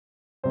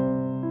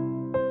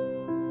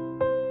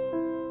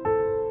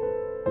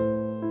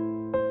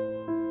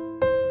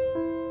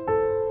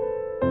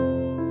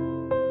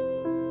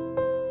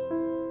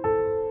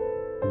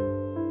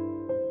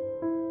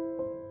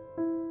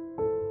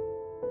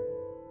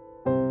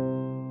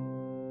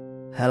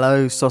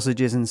Hello,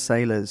 sausages and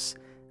sailors,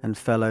 and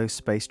fellow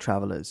space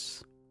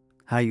travellers.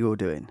 How you all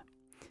doing?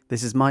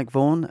 This is Mike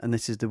Vaughan, and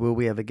this is the Will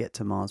We Ever Get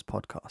to Mars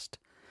podcast.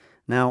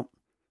 Now,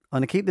 I'm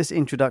going to keep this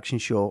introduction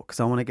short because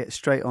I want to get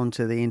straight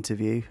onto the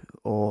interview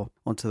or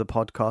onto the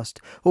podcast,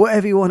 or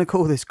whatever you want to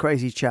call this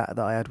crazy chat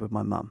that I had with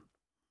my mum.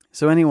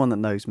 So anyone that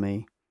knows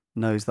me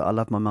knows that I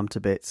love my mum to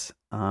bits.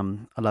 I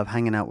love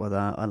hanging out with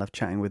her, I love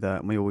chatting with her,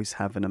 and we always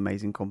have an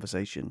amazing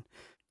conversation.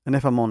 And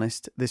if I'm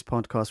honest, this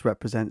podcast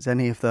represents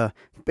any of the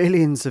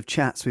billions of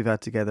chats we've had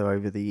together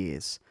over the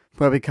years,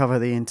 where we cover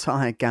the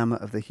entire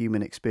gamut of the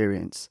human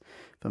experience,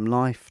 from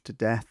life to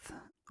death,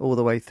 all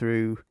the way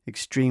through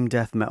extreme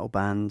death metal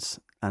bands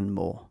and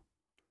more.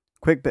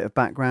 Quick bit of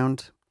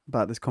background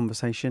about this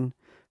conversation.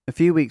 A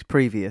few weeks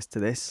previous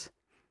to this,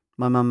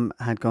 my mum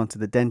had gone to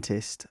the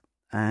dentist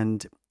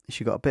and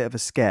she got a bit of a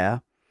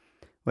scare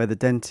where the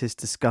dentist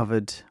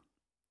discovered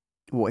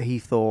what he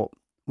thought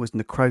was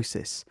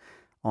necrosis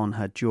on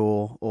her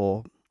jaw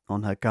or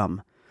on her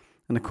gum.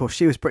 And of course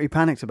she was pretty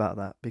panicked about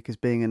that because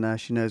being a nurse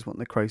she knows what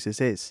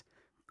necrosis is.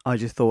 I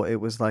just thought it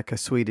was like a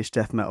Swedish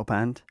death metal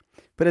band,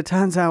 but it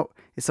turns out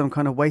it's some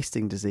kind of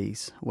wasting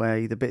disease where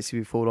either bits of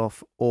you fall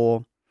off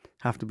or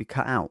have to be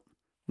cut out,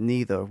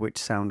 neither of which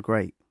sound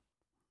great.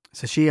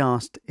 So she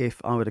asked if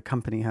I would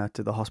accompany her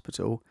to the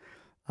hospital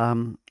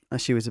as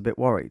she was a bit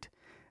worried.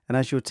 And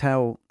as you'll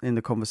tell in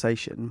the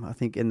conversation, I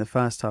think in the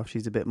first half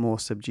she's a bit more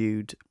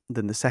subdued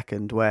than the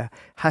second, where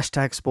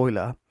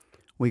 #spoiler,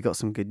 we got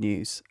some good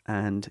news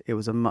and it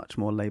was a much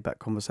more laid back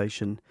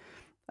conversation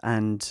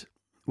and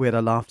we had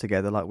a laugh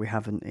together like we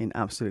haven't in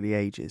absolutely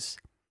ages.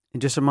 It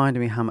just reminded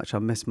me how much I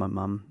miss my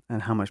mum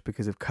and how much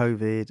because of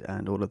COVID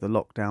and all of the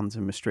lockdowns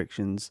and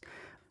restrictions,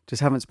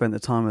 just haven't spent the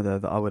time with her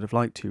that I would have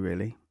liked to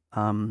really.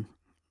 And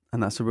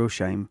that's a real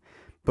shame.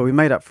 But we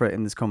made up for it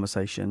in this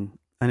conversation.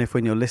 And if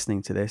when you're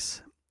listening to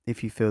this,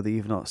 if you feel that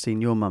you've not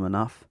seen your mum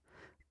enough,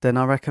 then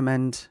I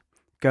recommend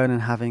going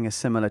and having a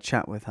similar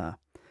chat with her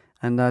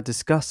and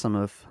discuss some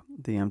of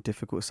the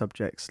difficult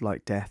subjects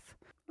like death.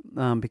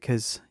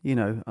 Because,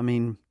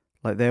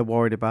 like they're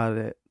worried about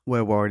it,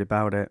 we're worried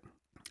about it.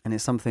 And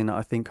it's something that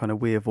I think kind of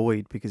we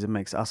avoid because it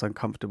makes us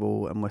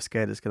uncomfortable and we're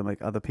scared it's going to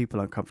make other people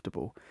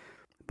uncomfortable.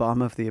 But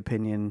I'm of the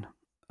opinion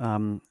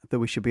that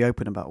we should be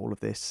open about all of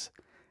this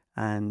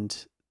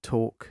and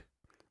talk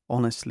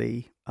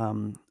honestly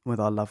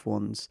with our loved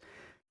ones.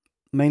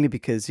 Mainly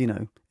because,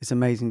 it's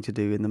amazing to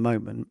do in the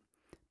moment,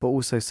 but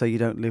also so you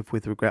don't live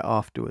with regret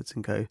afterwards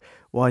and go,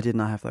 why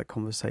didn't I have that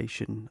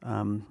conversation?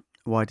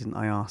 Why didn't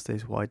I ask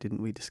this? Why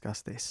didn't we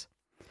discuss this?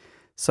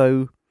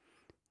 So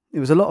it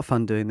was a lot of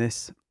fun doing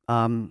this.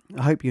 I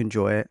hope you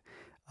enjoy it.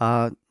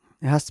 It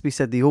has to be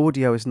said the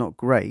audio is not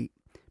great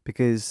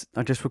because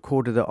I just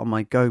recorded it on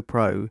my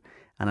GoPro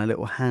and a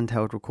little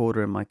handheld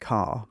recorder in my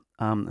car.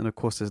 And of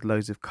course there's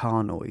loads of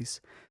car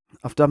noise.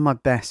 I've done my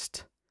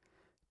best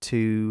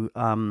to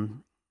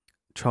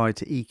try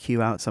to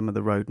EQ out some of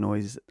the road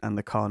noise and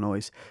the car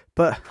noise.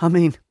 But,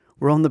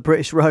 we're on the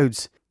British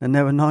roads and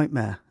they're a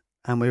nightmare.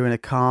 And we're in a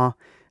car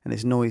and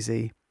it's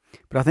noisy.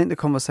 But I think the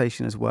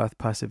conversation is worth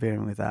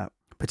persevering with that,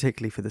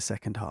 particularly for the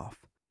second half.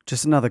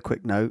 Just another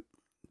quick note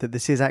that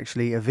this is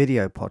actually a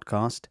video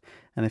podcast.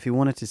 And if you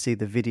wanted to see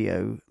the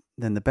video,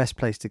 then the best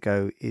place to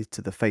go is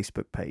to the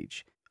Facebook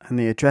page. And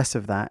the address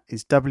of that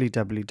is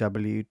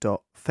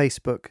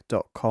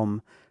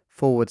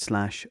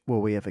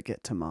www.facebook.com/Will We Ever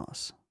Get to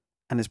Mars.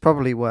 And it's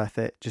probably worth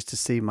it just to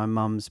see my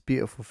mum's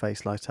beautiful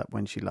face light up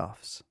when she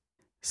laughs.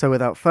 So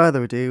without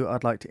further ado,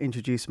 I'd like to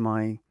introduce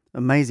my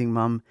amazing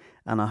mum,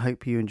 and I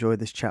hope you enjoy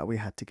this chat we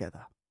had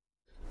together.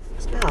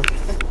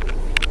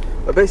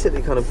 I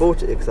basically kind of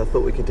bought it because I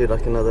thought we could do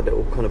like another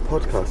little kind of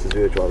podcast as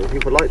we were driving.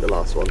 People like the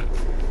last one,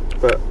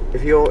 but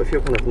if you're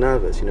kind of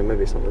nervous,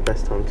 maybe it's not the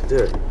best time to do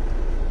it.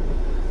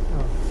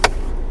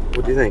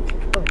 What do you think?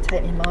 Oh,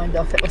 take your mind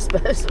off it, I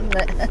suppose, wouldn't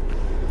it?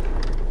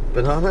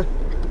 Banana?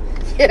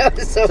 Yeah, I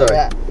saw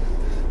that.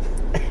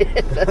 I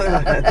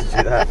had to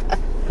do that.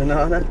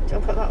 Banana? Do you want to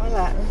put that with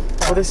that?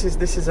 Well, this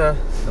is a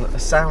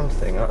sound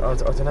thing. I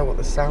don't know what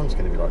the sound's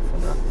going to be like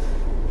from that.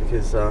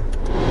 Because,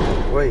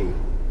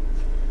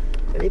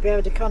 Will you be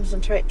able to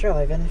concentrate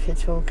driving if you're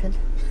talking?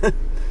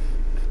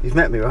 You've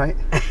met me, right?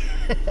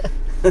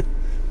 Do you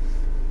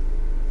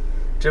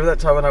remember that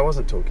time when I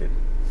wasn't talking?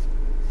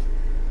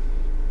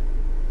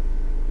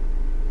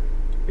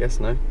 Yes,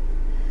 no?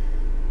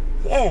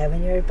 Yeah,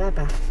 when you're a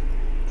baba.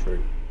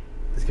 True.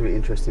 This is going to be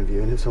interesting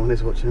viewing if someone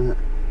is watching it.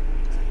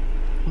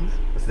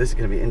 So this is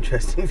going to be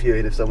interesting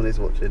viewing if someone is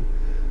watching.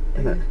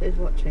 Who's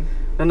watching?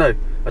 No,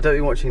 I don't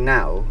think watching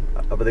now,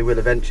 but they will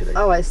eventually.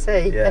 Oh, I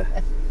see. Yeah.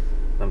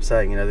 I'm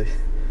saying, this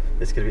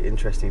is going to be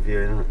interesting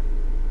viewing, isn't it?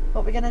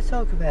 What are we going to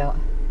talk about?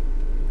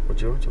 What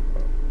do you want to talk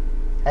about?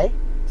 Hey?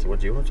 So what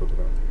do you want to talk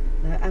about?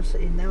 No,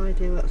 absolutely no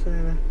idea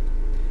whatsoever.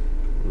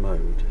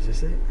 Mode, is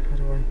this it? How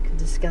do I... Can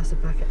discuss a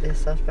bucket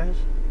list, I suppose.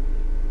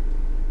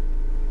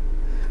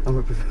 I'm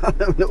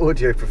an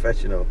audio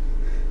professional.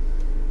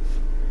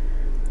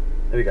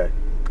 There we go.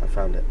 I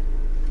found it.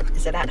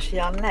 Is it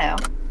actually on now?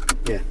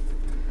 Yeah.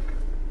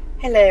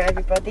 Hello,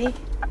 everybody.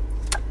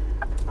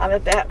 I'm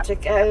about to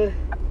go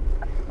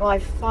my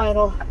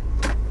final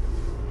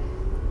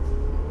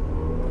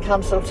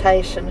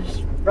consultation.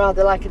 It's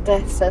rather like a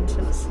death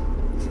sentence.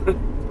 I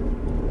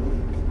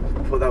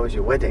thought that was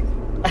your wedding.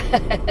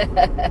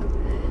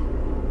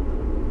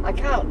 I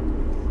can't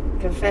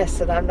confess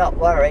that I'm not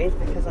worried,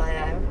 because I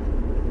am.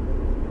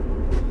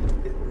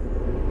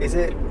 Is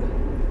it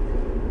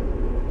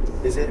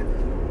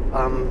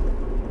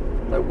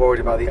like worried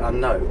about the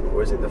unknown,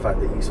 or is it the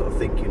fact that you sort of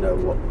think you know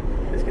what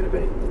it's going to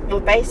be? Well,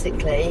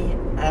 basically,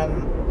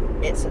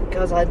 it's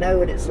because I know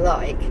what it's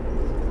like.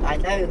 I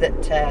know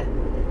that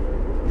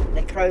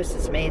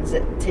necrosis means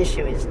that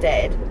tissue is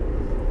dead,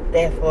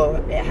 therefore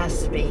it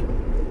has to be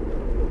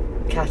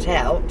cut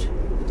out,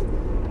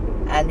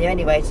 and the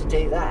only way to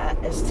do that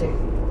is to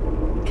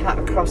cut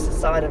across the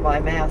side of my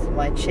mouth and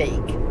my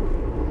cheek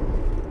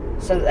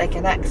so that they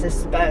can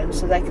access the bone,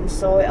 so they can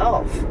saw it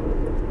off.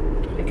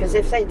 Because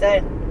if they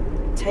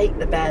don't take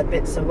the bad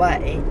bits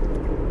away,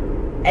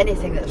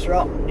 anything that's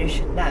rotten, you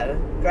should know,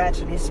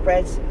 gradually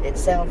spreads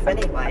itself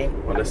anyway.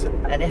 Well,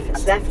 listen. And if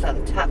it's left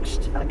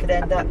untouched, I could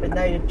end up with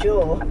no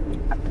jaw.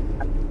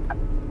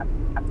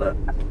 Look,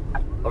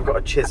 I've got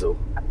a chisel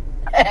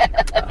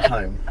at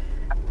home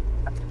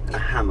and a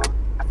hammer.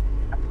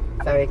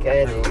 Very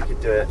good. And we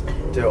could do it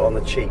on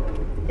the cheap.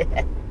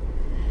 Yeah.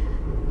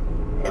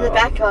 In the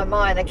back of my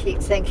mind, I keep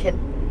thinking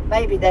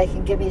maybe they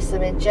can give me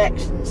some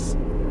injections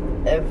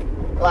of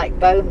like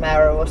bone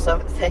marrow or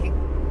something,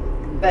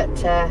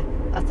 but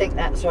I think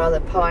that's rather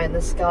pie in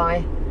the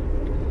sky.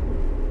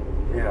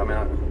 Yeah, I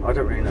mean, I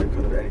don't really know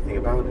kind of anything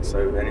about it,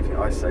 so anything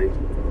I say...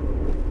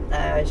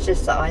 No, it's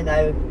just that I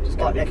know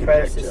what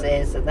necrosis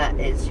is, and that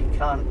is you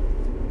can't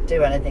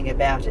do anything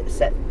about it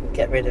except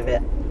get rid of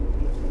it.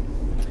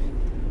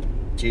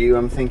 Do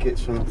you think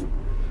it's from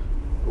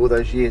all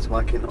those years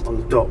working on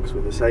the docks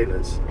with the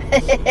sailors?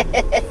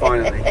 It's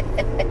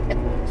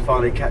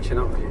finally catching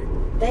up with you.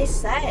 They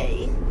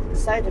say,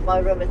 so did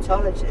my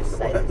rheumatologist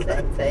say the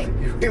same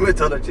thing. Your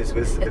rheumatologist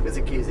was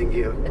accusing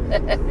you of...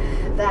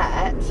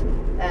 that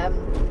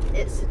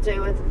it's to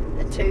do with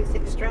a tooth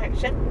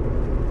extraction.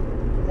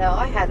 Now,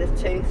 I had a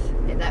tooth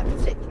in that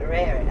particular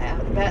area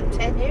out about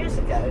 10 years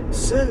ago.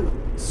 Sue.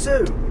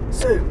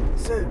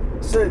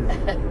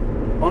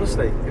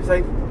 Honestly,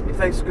 if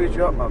they screwed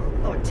you up, Mum.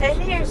 Oh,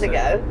 10 years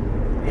ago?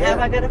 Yeah. How am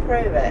I going to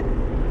prove it?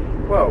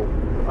 Well,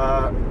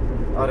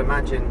 I'd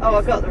imagine... Oh,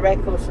 I got the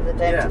records from the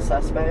dentist, yeah.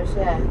 I suppose,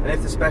 yeah. And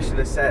if the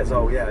specialist says,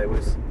 oh yeah, it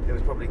was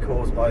probably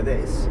caused by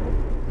this,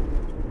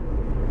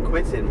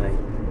 quitting me.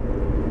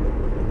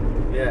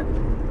 Yeah.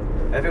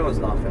 Everyone's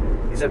laughing.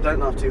 Except don't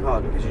laugh too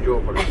hard because your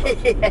jaw probably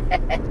closes. Yeah.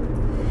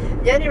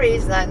 The only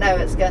reason I know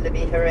it's going to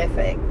be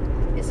horrific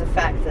is the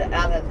fact that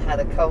Alan had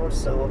a cold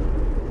sore,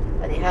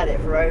 and he had it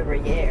for over a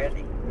year and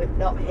it would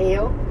not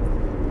heal.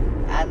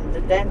 And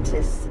the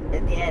dentist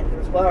in the end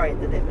was worried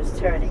that it was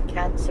turning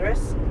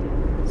cancerous.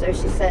 So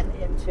she sent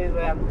him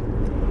to,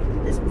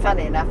 it's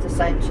funny enough, the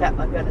same chap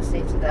I'm going to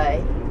see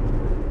today.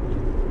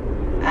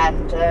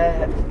 And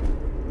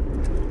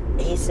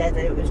he said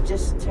that it was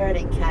just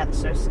turning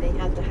cancerous and he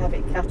had to have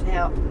it cut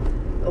out.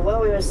 But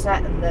while we were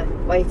sat in the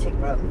waiting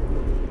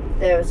room,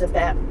 there was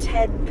about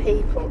 10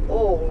 people,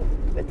 all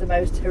with the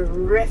most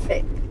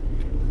horrific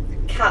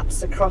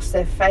cuts across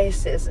their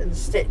faces and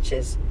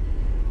stitches.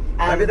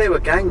 And maybe they were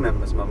gang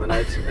members, Mum, and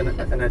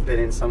had been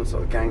in some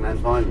sort of gangland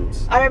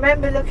violence. I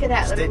remember looking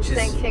at them and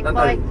thinking,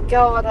 my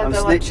God, I don't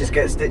want to... Snitches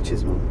get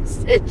stitches, Mum.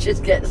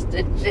 Stitches get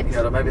stitches.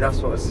 Yeah, maybe that's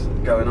what was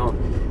going on.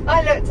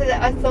 I looked at it,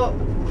 I thought,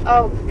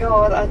 oh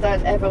God, I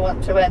don't ever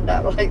want to end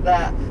up like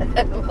that.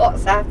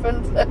 What's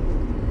happened?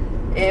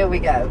 Here we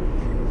go.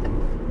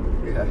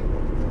 Yeah.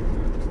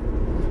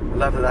 I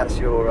love that that's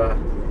your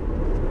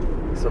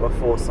sort of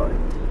foresight.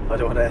 I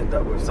don't want to end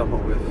up with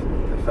someone with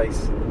the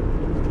face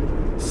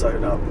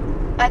sewn up.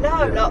 I know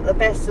I'm not the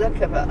best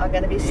looker, but I'm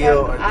going to be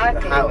so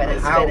ugly when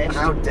it's finished.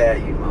 How dare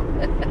you,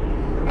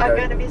 Mum? I'm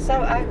going to be so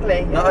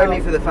ugly. Not only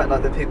for the fact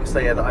that people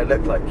say that I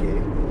look like you.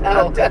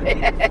 How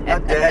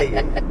dare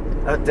you?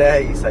 How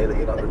dare you say that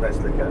you're not the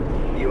best looker?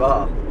 You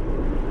are.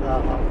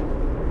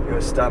 Oh. You're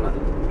a stunner.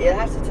 You'll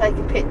have to take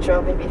a picture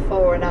of me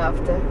before and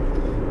after.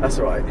 That's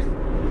all right.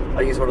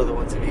 I use one of the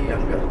ones of you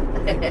younger.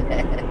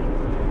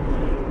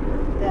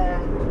 Yeah.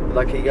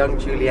 Like a young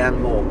Julianne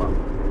Moore, Mum.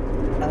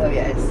 Oh,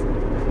 yes.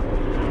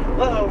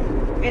 Well,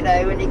 you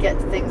know, when you get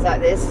to things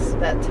like this, it's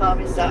about time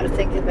you started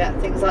thinking about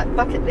things like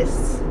bucket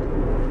lists.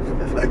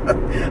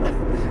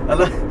 I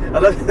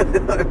love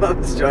my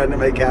Mum's trying to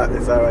make out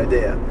this our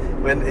idea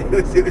when it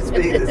was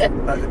me that's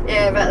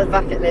yeah, about the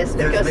bucket list.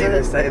 It was me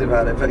that saying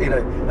about it, but you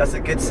know, that's a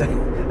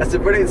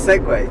brilliant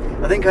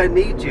segue. I think I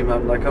need you,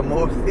 Mum, like on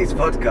more of these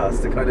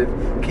podcasts to kind of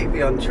keep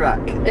me on track,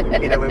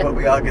 you know, with what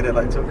we are going to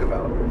like talk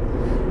about.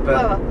 But,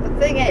 well, the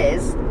thing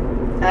is,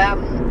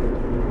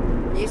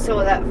 you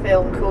saw that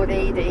film called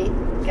Edie,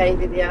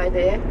 gave you the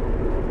idea.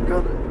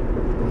 God,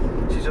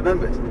 she's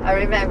remembered. I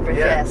remember it,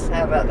 yes.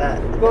 How about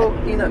that? Well,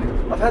 you know,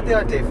 I've had the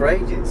idea for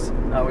ages,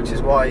 which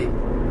is why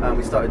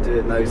we started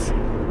doing those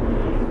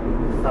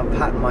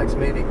Pat and Mike's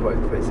movie quote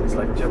quizzes.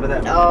 Like, do you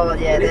remember them? Oh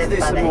yeah, We need they're to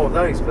do funny. some more of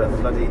those, but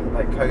bloody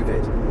like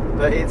COVID.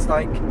 But it's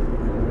like,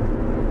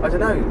 I don't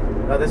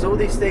know. There's all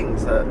these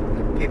things that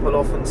people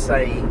often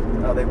say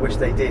they wish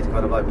they did,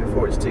 kind of like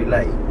before it's too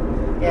late.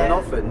 Yeah. And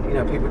often, you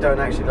know, people don't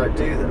actually like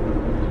do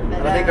them.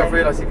 And I think I've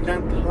realised if you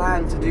don't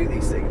plan to do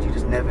these things, you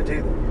just never do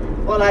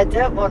them. Well, I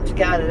don't want to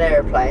go on an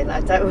aeroplane.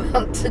 I don't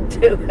want to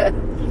do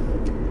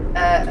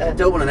You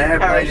don't want an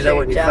airplane, you don't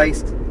want your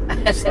face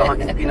jump.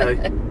 slide, you know.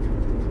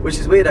 Which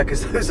is weird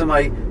because those are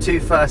my two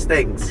first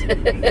things.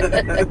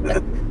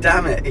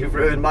 Damn it, you've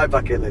ruined my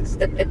bucket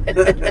list.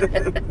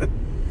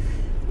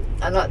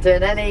 I'm not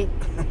doing any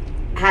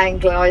hang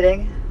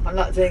gliding. I'm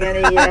not doing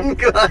any... Hang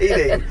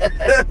gliding.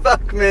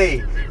 Fuck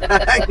me.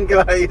 Hang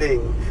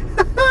gliding.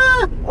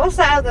 What's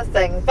that other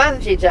thing?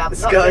 Bungee jump.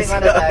 Not doing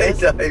one of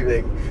those.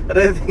 Skydiving. I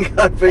don't think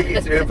I'd put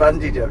you through a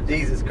bungee jump.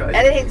 Jesus Christ.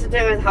 Anything to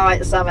do with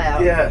height somehow.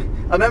 Yeah.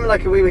 I remember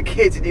like when we were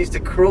kids and used to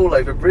crawl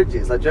over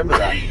bridges. Like, do you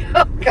remember that?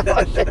 Oh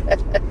gosh.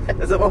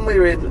 There's that one we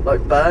were in,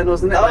 like Bern,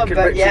 wasn't it? Oh, Like, but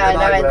Richard yeah, I and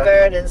know in were,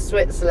 Bern in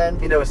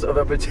Switzerland. you know, sort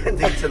of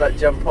pretending to like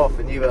jump off,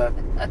 and you were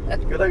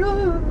like,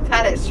 oh.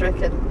 Panic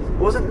stricken.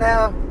 Wasn't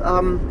there?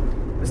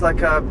 It's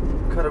like a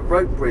kind of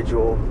rope bridge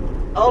or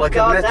Oh like a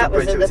God, metal that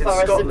was bridge. in It the was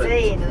Forest of Scotland.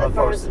 Dean. In Oh, the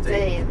Forest of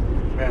Dean.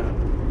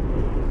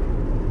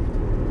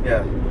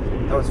 Yeah,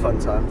 that was fun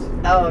times.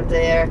 Oh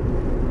dear.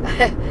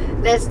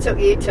 Les took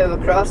you two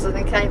across and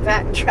then came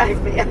back and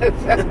dragged me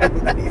over.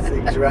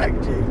 Amazing,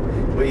 dragged you.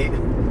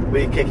 Were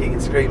you kicking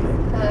and screaming?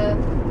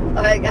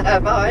 I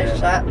got my eyes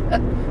Yeah. shut.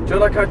 Do you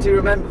know, like I do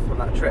remember from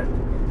that trip? Go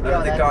Remember on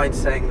the then. guide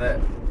saying that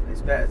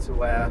it's better to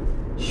wear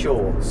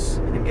shorts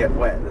and get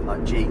wet than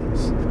like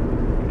jeans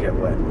and get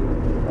wet.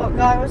 What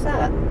guy was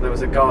that? There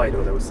was a guide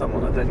or there was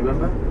someone, I don't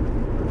remember.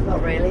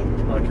 Not really.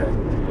 Okay.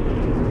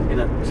 You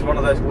know, it's one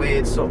of those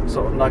weird sort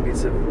of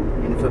nuggets of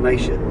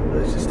information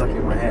that's just stuck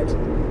in my head.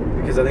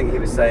 Because I think he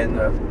was saying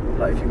that,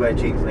 like, if you wear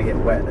jeans and they get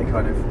wet, they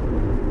kind of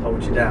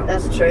hold you down.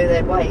 That's true,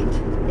 they wait.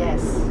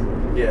 Yes.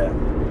 Yeah.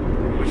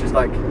 Which is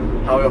like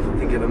how I often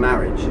think of a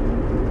marriage.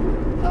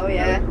 Oh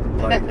yeah.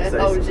 Like, It so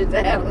holds you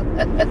down.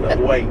 Like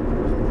weight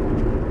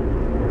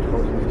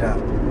holding you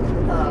down.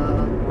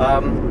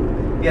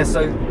 Oh. Yeah, so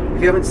if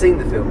you haven't seen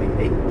the film,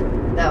 E,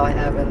 No, I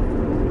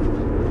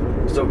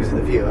haven't. it's obviously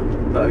the viewer,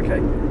 but okay.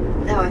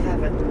 No, I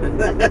haven't.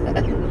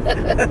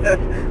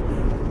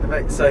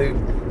 Right, so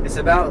it's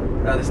about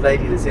this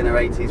lady that's in her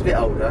 80s, a bit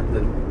older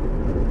than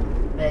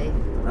Me.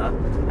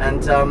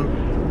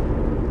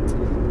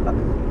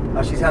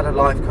 and she's had her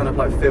life kind of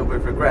like filled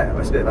with regret.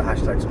 It's a bit of a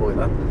hashtag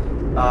spoiler.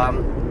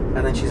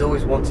 And then she's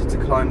always wanted to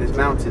climb this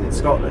mountain in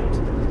Scotland.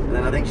 And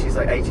then I think she's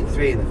like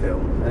 83 in the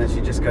film, and then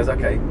she just goes,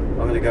 okay, I'm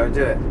going to go and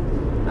do it.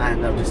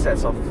 And just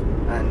sets off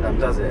and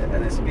does it.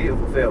 And it's a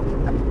beautiful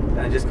film.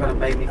 And it just kind of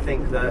made me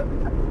think that,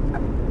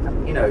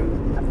 you know,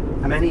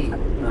 many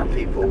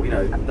people, you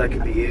know, that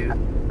could be you,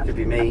 could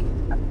be me,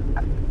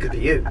 could be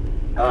you,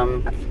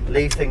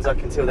 leave things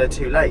like until they're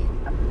too late.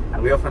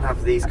 And we often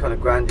have these kind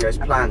of grandiose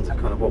plans of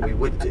kind of what we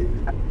would do.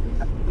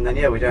 And then,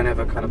 yeah, we don't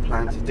ever kind of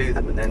plan to do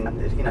them. And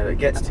then, you know, it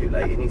gets too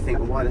late and you think,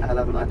 well, why the hell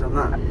haven't I done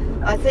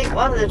that? I think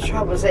one of the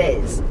troubles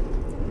is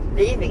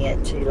leaving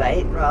it too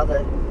late,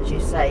 rather, as you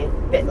say, a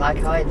bit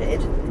like I did.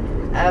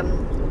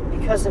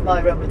 Because of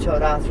my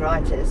rheumatoid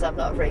arthritis, I'm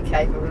not very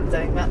capable of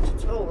doing much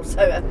at all.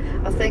 So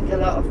I think a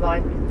lot of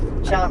my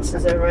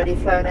chances are already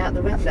flown out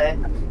the window.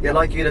 Yeah,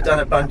 like you'd have done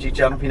a bungee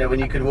jump, you know, when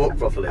you could walk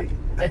properly.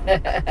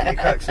 It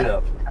cracks it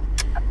up.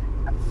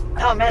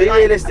 Oh, man, Be like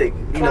realistic.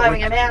 You know,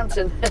 climbing a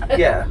mountain.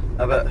 yeah,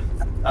 but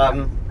I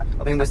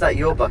mean, was that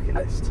your bucket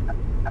list?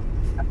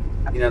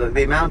 You know,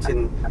 the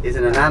mountain is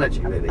an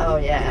analogy, really. Oh,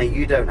 yeah. You know,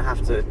 you don't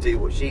have to do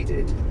what she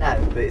did,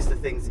 No. but it's the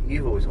things that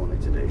you've always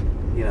wanted to do.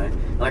 You know,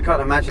 and I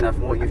can't imagine her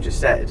from what you've just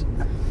said,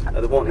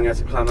 the wanting her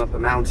to climb up a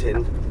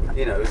mountain,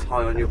 you know, is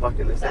high on your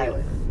bucket list No.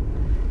 anyway.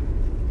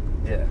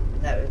 Yeah.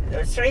 No, there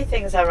were three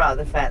things I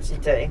rather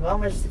fancied doing.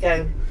 One was to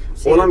go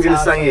see All the I'm going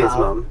to Taj say is, Mahal.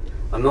 Mum,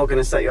 I'm not going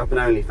to set you up an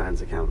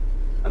OnlyFans account.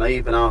 I know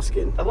you've been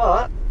asking. A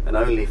what? An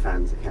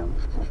OnlyFans account.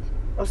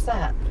 What's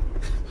that?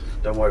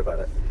 Don't worry about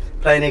it.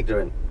 Playing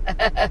ignorant.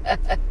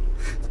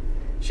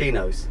 She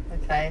knows.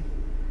 Okay.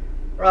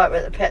 Right, we're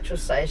at the petrol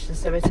station,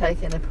 so we're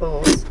taking a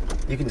pause.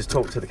 You can just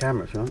talk to the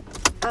camera if you want.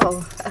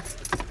 Oh,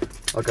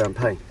 I'll go and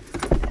pay.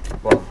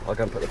 Well, I'll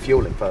go and put the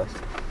fuel in first.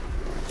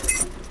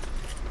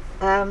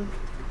 um,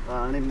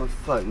 I need my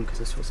phone because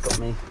that's what's got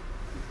me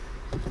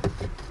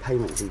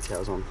payment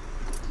details on.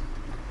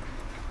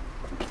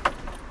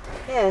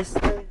 yes,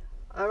 so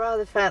I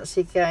rather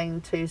fancy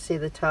going to see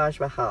the Taj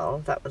Mahal.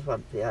 That was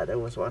one thing I'd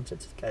always wanted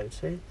to go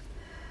to.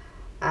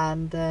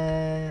 And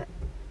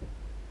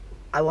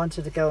I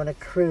wanted to go on a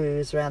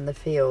cruise around the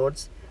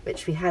fields,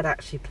 which we had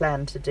actually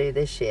planned to do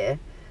this year.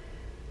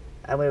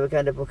 And we were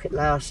going to book it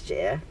last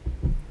year.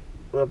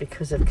 Well,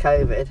 because of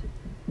COVID,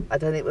 I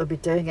don't think we'll be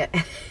doing it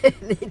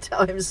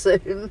anytime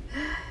soon.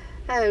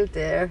 Oh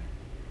dear.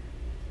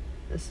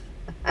 Just,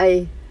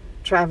 A,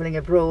 travelling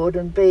abroad,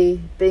 and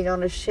B, being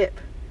on a ship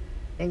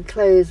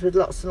enclosed with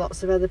lots and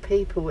lots of other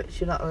people, which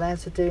you're not allowed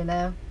to do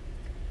now.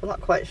 I'm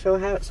not quite sure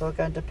how it's all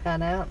going to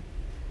pan out.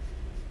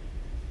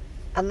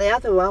 And the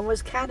other one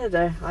was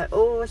Canada. I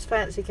always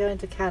fancy going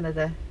to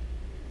Canada.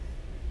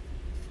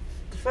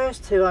 The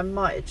first two I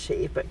might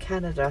achieve, but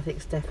Canada I think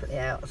is definitely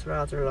out. It's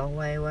rather a long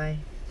way away.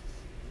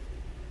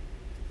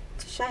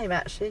 It's a shame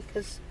actually,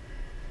 because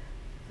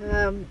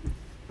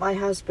my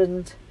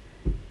husband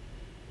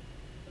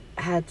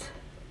had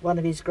one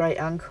of his great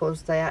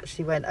uncles. They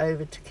actually went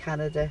over to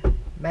Canada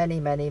many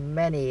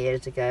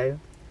years ago,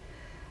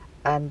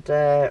 and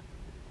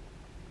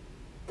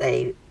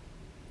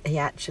he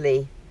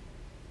actually,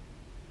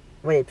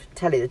 well, to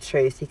tell you the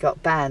truth, he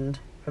got banned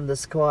from the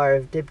Squire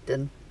of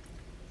Dibden.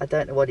 I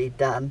don't know what he'd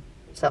done,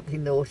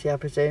 something naughty I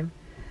presume,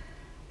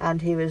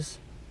 and he was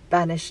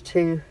banished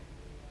to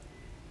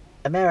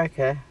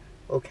America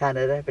or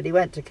Canada, but he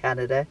went to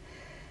Canada,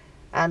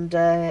 and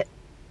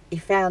he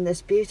found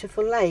this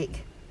beautiful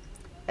lake,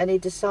 and he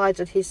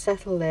decided he'd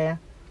settle there.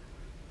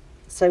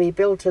 So he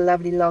built a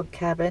lovely log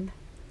cabin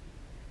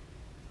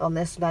on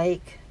this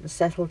lake and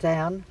settled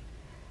down,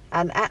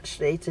 and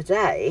actually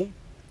today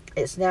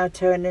it's now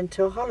turned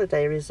into a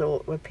holiday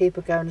resort where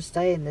people go and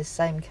stay in this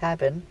same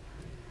cabin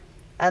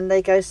and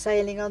they go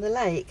sailing on the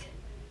lake.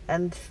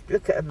 And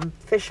look at a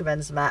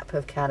fisherman's map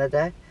of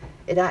Canada,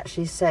 it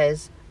actually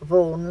says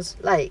Vaughan's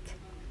Lake,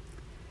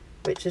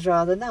 which is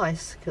rather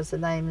nice because the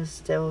name is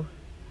still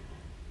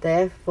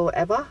there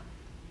forever.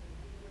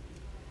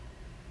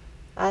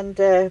 And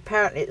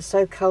apparently it's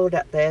so cold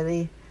up there,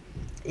 they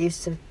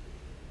used to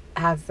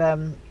have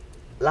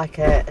like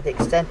an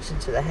extension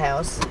to the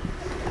house,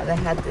 and they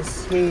had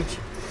this huge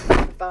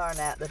barn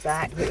out the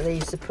back that they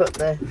used to put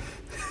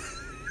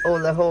all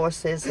the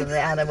horses and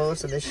the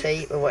animals and the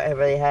sheep or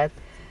whatever they had,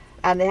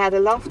 and they had a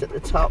loft at the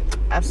top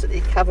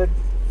absolutely covered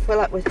full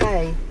up with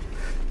hay,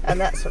 and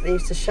that's what they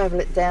used to shovel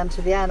it down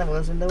to the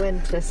animals in the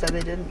winter so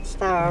they didn't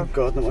starve. Oh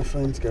God, no, my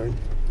phone's going.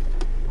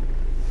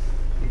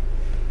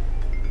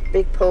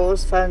 Big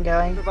pause, phone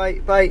going.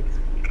 Bye.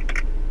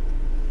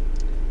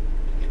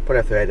 Probably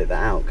have to edit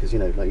that out because, you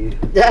know, like you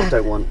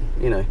don't want,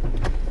 you know,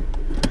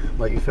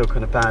 like you feel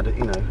kind of bad,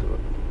 you know,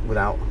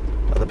 without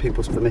other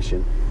people's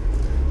permission.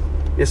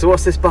 Yeah, so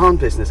what's this barn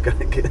business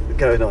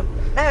going on?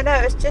 No,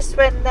 it was just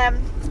when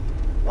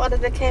one of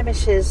the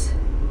Chemishes,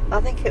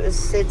 I think it was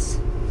Sid's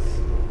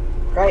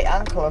great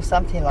uncle or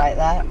something like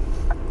that,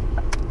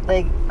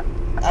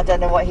 I don't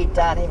know what he'd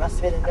done, he must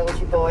have been a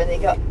naughty boy, and he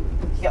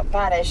got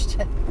banished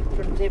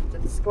from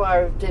Dibden.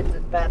 Squire of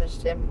Dibden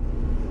banished him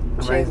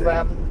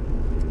to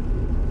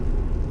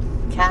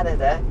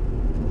Canada,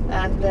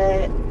 and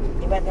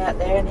he went out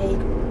there and he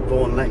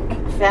Vaughan Lake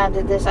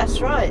founded this.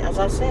 That's right, as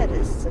I said,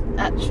 it's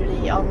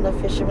actually on the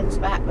fisherman's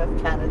map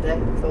of Canada,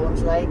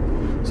 Vaughan's Lake.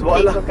 So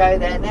people go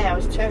there now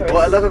as tourists.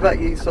 What I love about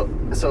you sort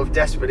of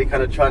desperately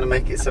kind of trying to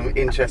make it some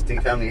interesting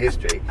family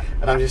history,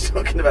 and I'm just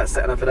talking about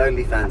setting up an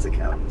OnlyFans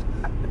account,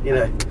 you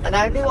know. An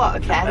only what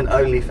account? An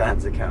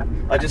OnlyFans account.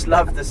 I just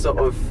love the sort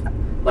of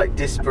like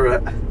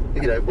disparate,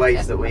 you know,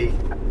 ways that we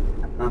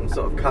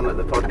sort of come at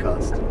the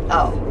podcast.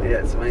 Oh. Yeah,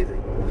 it's amazing.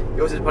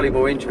 Yours is probably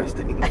more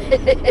interesting.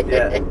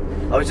 Yeah.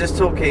 I was just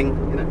talking,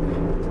 you know,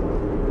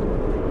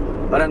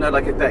 I don't know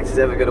like if Bex is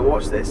ever going to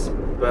watch this,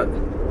 but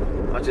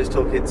I was just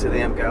talking to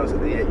the girls at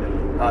the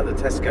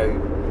Tesco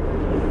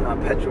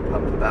petrol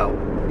pump about,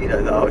 you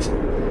know, that I was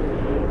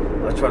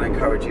trying to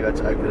encourage you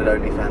to open an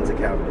OnlyFans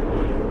account.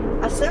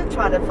 I'm still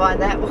trying to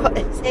find out what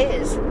it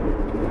is.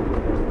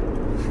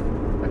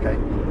 Okay,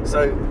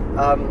 so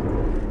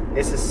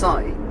it's a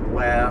site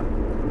where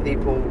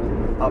people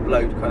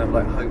upload kind of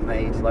like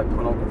homemade like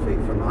pornography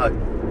from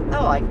home.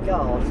 Oh my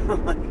God.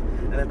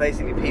 And then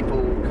basically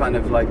people kind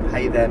of like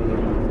pay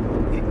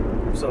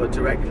them sort of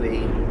directly,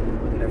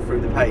 you know,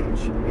 through the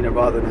page, you know,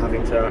 rather than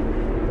having to,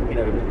 you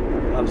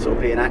know, sort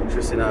of be an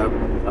actress in a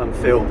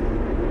film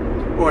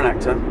or an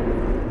actor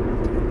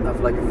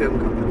of like a film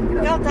company, you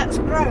know. God, that's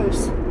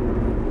gross.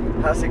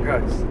 How's it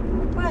gross?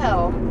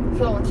 Well,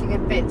 flaunting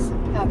in bits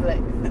in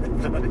public.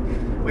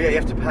 Well, yeah, you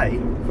have to pay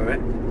for it.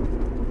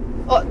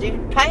 What, do you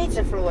pay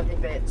to flaunt your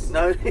bits?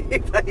 No, you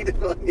pay to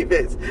flaunt your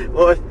bits.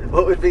 What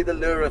would be the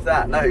lure of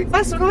that? No.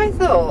 That's what I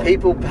thought.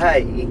 People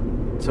pay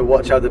to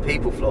watch other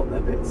people flaunt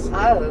their bits.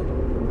 Oh.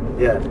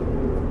 Yeah.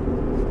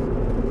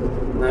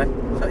 No?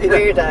 You know,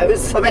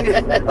 weirdos. I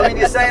mean,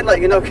 you're saying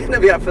like you're not going to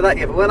be up for that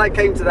yet, but when I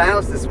came to the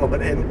house this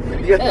morning,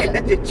 you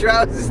had your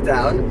trousers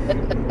down,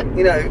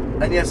 you know,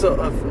 and you're sort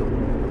of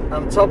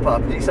top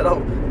up, and you said,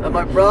 oh, and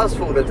my bra's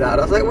fallen down.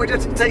 I was like, well, you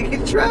have to take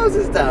your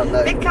trousers down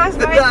though. Because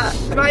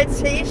my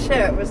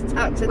t-shirt was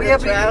tucked in the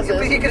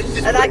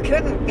trousers, and I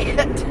couldn't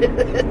get to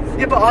this.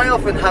 Yeah, but I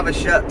often have a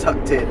shirt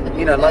tucked in,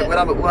 you know, like when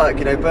I'm at work,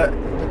 you know, but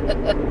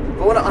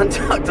when I'm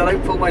untucked, I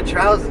don't pull my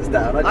trousers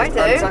down. I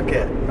just untuck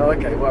it. Oh,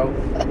 okay, well,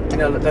 you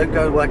know, don't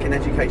go and work in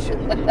education.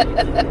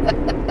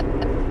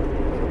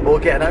 Or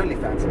get an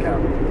OnlyFans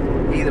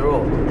account. Either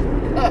or.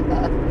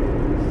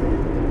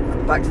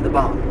 Back to the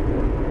barn.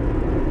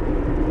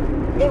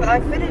 Yeah, but I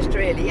finished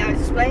really. I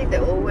explained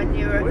it all when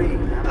you were...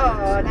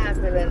 Oh, an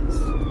ambulance.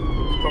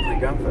 It's probably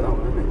going for that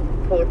one, isn't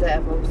it? Poor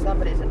devil.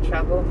 Somebody's in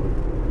trouble.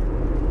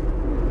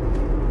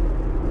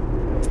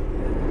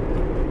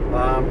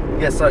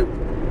 So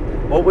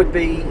what would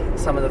be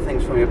some of the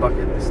things from your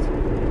bucket list?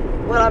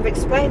 Well, I've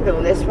explained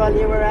all this while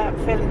you were out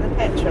filling the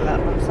petrol up.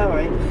 I'm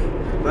sorry.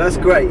 Well, that's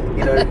great,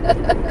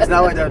 'cause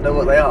now I don't know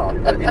what they are.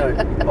 But,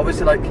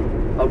 obviously,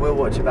 I will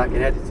watch it back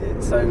and edit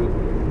it. So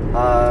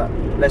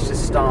let's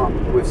just start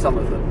with some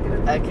of them.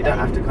 Okay. You don't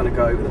have to kind of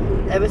go over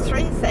them. There were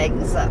 3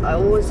 things that I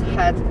always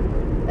had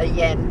a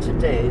yen to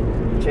do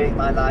during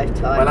my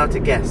lifetime. I'm allowed to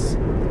guess.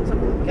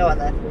 Go on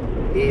then.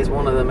 Is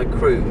one of them a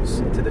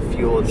cruise to the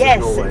fjords Yes,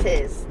 of Norway? it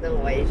is.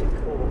 Norwegian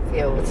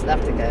fjords.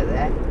 Love to go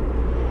there.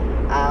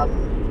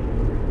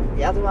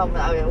 The other one,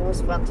 I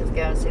always wanted to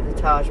go and see the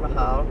Taj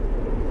Mahal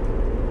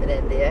in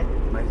India.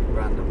 Amazing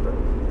random,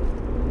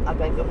 but I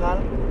beg your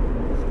pardon?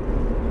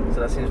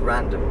 so that seems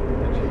random.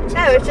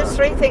 No, it's just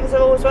 3 things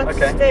I've always wanted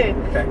to do.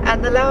 Okay.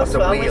 And the last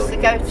That's a one wheel, was to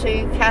go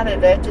to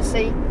Canada to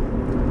see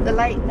the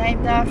lake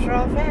named after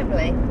our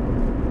family.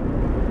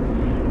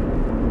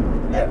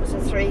 That was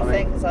the 3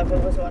 things I've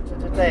always wanted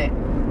to do.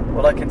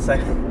 All I can say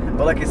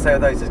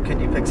of those is, could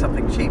you pick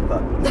something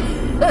cheaper?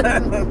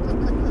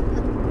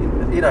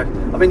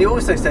 You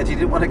also said you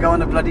didn't want to go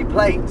on a bloody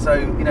plane. So,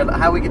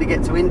 how are we going to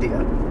get to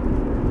India?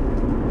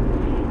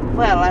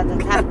 Well,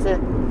 I'd have to.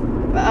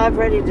 But I've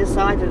already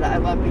decided that I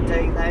won't be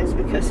doing those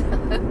because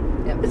Well,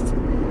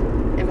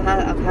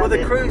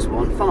 the cruise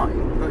one, fine.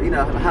 But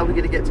how are we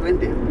going to get to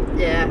India?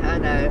 Yeah, I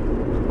know.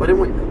 Why don't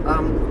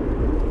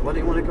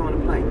you want to go on a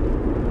plane?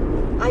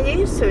 I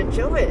used to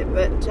enjoy it,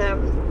 but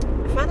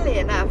funnily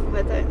enough,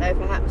 I don't know,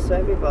 perhaps for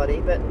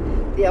everybody, but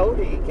the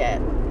older you get,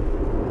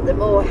 the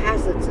more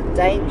hazards and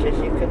dangers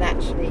you can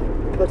actually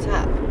put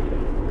up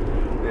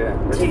Yeah,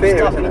 to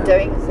stop you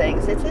doing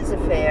things. It is a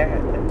fear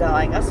of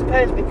dying, I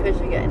suppose, because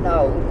you're getting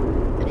old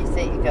and you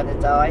think you're going to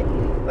die.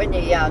 When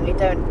you're young, it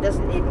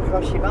doesn't even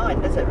cross your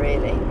mind, does it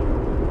really?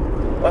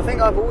 Well, I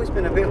think I've always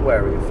been a bit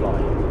wary of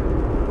flying,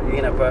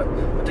 but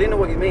I do know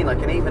what you mean.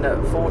 And even at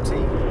 40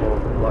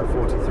 or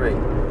 43,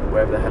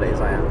 wherever the hell it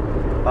is I am,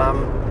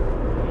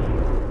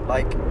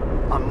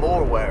 I'm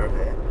more aware of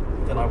it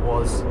than I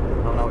was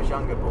when I was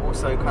younger, but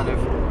also kind of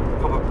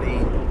probably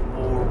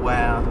more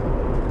aware,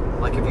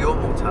 of your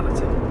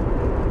mortality.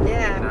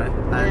 Yeah. And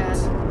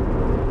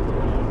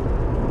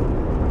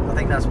I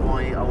think that's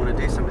why I want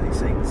to do some of these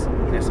things,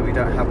 so we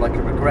don't have a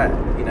regret,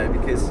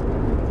 because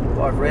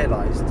what I've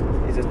realised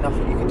is there's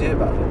nothing you can do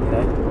about it,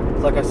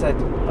 It's like I said,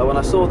 when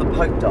I saw the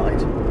Pope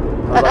died,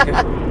 I was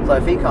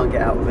if he can't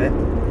get out of it,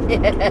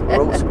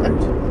 we're all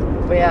screwed.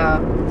 We are.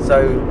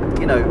 So,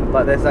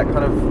 there's that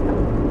kind of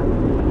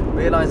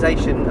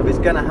realisation of it's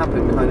going to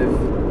happen no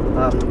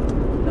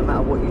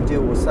matter what you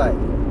do or say.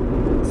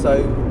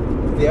 So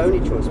the only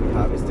choice we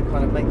have is to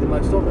kind of make the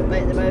most of it.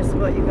 Make the most of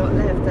what you've got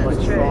left,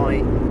 that's true.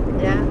 Try.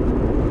 Yeah.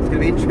 It's going to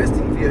be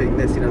interesting viewing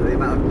this, the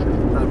amount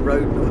of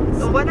road noise.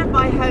 Well, one of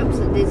my hopes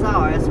and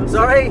desires was...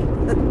 Sorry?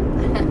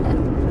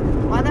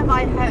 One of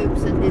my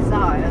hopes and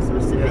desires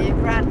was to be a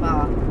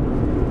grandma.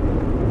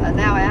 And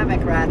now I am a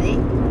granny.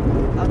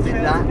 I'm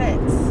thrilled to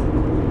bits.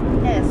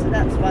 Yeah, so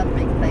that's one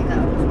big thing that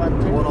I was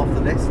wanting. One off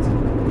the list.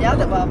 The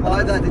other one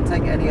was... I didn't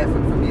take any effort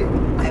from you.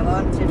 I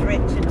wanted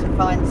Richard to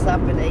find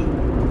somebody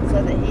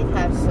so that he'd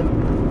have some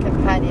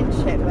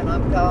companionship when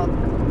I'm gone.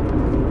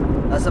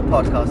 That's a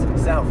podcast in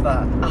itself,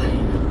 that.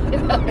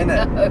 Isn't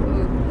it?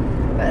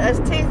 But there's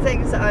 2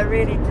 things that I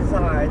really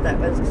desired. That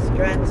was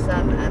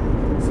grandson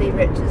and see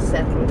Richard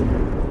settled.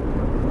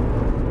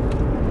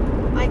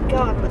 My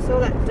God, what's all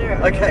that dirt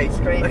on the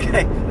screen?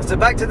 Okay, so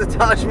back to the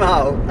Taj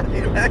Mahal.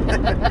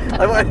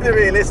 I wanted a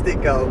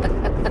realistic goal.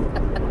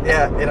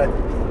 Yeah, it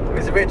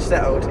was a rich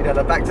settled,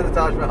 back to the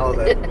Taj Mahal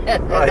then.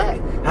 Right,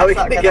 how are we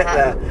going to get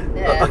there?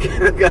 Yeah. I'm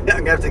going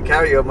to have to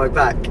carry you on my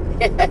back.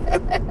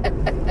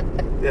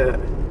 Yeah.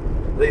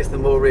 At least the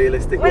more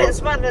realistic one. Well,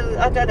 it's one of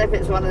I don't know if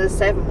it's one of the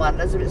 7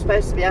 wonders, but it's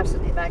supposed to be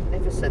absolutely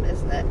magnificent,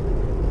 isn't it?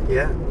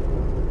 Yeah.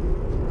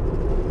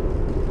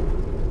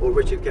 Or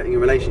Richard getting a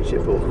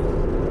relationship, or...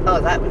 Oh,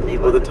 that would be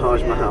wonderful. Or the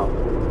Taj Mahal.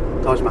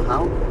 Taj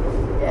Mahal?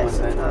 Yes,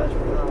 the Taj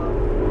Mahal.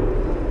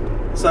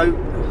 So,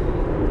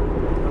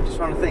 I'm just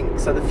trying to think.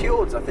 So the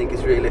fjords, I think,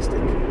 is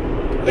realistic.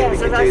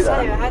 Yes, as I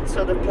say, I had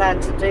sort of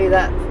planned to do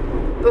that,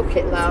 book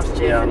it last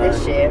year for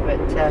this year, but...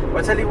 well,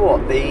 I tell you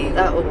what,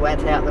 that all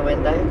went out the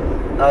window.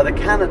 The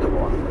Canada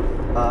one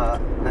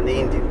and the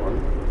Indian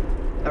one.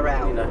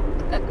 Around.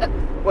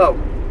 Well,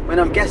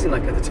 I'm guessing the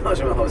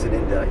Taj Mahal's in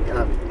India.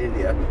 I'm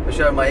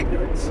showing my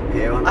ignorance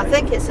here, aren't I? I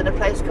think it's in a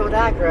place called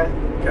Agra.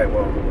 Okay,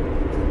 well,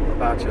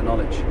 about your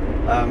knowledge.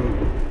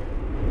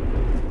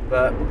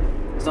 But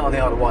it's not on the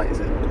Isle of Wight, is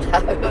it?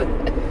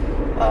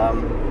 No.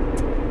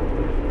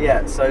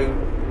 Yeah, so,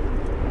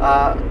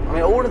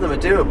 all of them are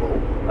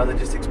doable, and they're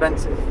just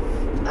expensive.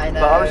 I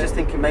know. But I was just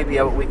thinking maybe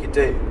what we could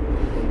do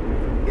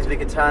is we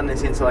could turn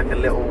this into a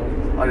little,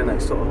 I don't know,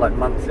 sort of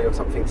monthly or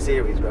something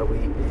series where we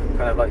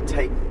kind of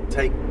take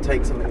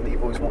something that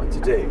you've always wanted to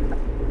do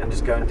and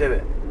just go and do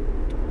it.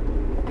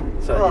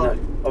 So,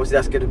 obviously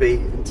that's going to be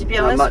to be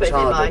honest much with you,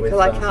 harder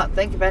Michael, I can't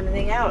think of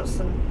anything else,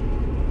 and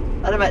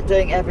I don't about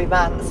doing it every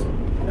month.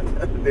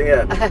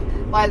 Yeah.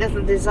 My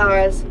little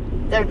desires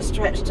don't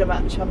stretch too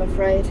much, I'm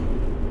afraid.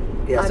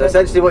 Yeah, so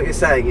essentially what you're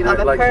saying, you know,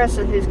 I'm a like...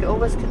 person who's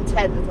always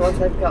content with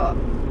what I've got.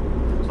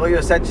 So what you're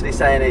essentially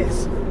saying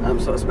is,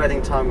 sort of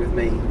spending time with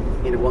me,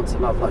 you know, once a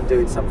month, like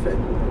doing something,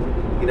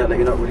 you know, that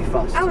you're not really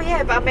fussed. Oh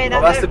yeah, but I mean...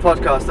 Well, that's the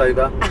podcast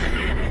over.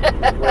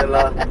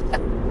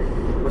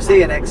 We'll see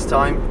you next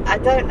time. I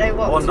don't know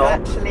what to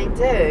actually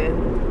do.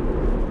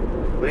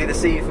 We'll either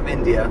see you from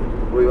India,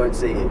 or we won't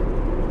see you.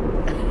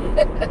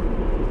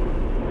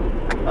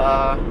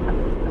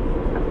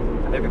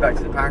 Maybe back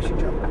to the parachute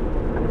jump.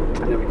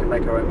 And then we can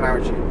make our own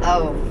parachute.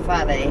 Oh,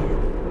 funny.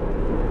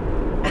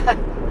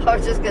 I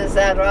was just going to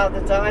say I'd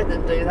rather die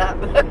than do that,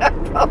 but I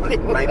probably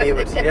would. Maybe it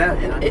would, yeah,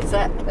 you know.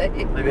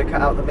 Exactly. Maybe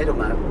cut out the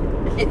middleman.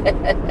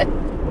 Yeah.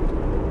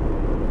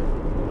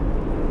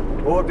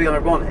 What would be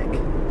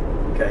ironic,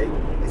 okay,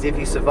 is if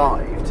you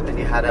survived and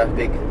you had a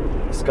big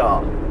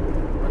scar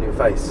on your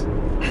face.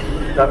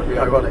 That would be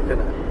ironic,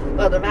 wouldn't it?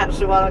 Well, that's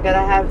the one I'm going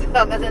to have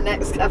done in the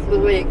next couple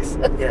of weeks.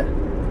 Yeah.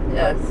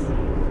 Yes.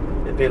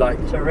 It'd be like,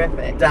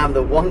 terrific. Damn,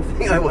 the one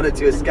thing I wanted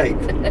to escape.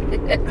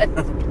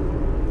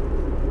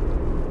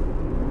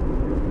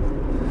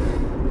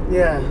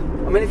 Yeah.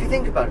 I mean, if you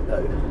think about it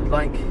though,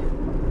 like,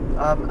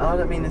 I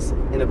don't mean this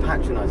in a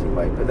patronising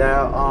way, but there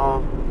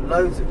are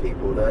loads of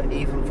people that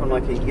even from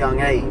like a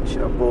young age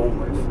are born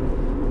with,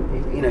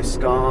 you know,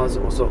 scars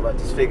or sort of like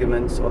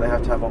disfigurements, or they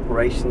have to have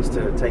operations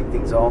to take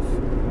things off,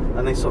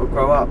 and they sort of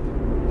grow up,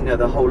 you know,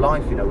 their whole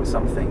life, you know, with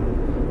something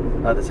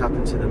that's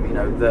happened to them, you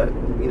know, that,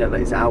 you know,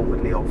 that is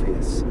outwardly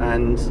obvious,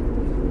 and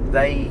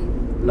they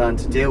learn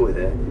to deal with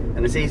it.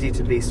 And it's easy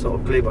to be sort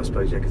of glib, I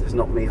suppose, yeah, because it's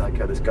not me like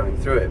that's going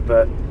through it,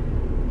 but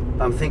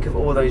think of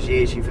all those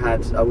years you've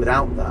had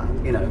without that,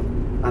 you know,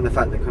 and the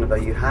fact that kind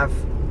of you have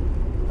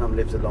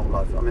lived a long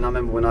life. I mean, I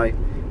remember when I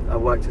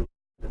worked in,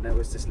 and there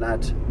was this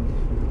lad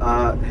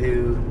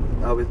who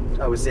I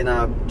was in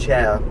a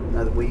chair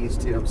that we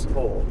used to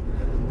support,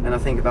 and I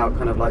think about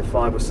kind of like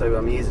 5 or so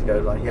years ago,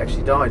 like he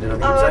actually died,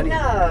 and I mean,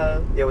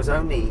 it was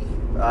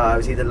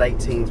either late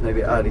teens,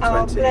 maybe early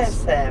 20s. Oh,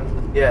 bless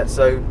him. Yeah,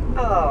 so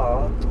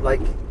like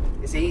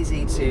it's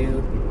easy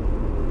to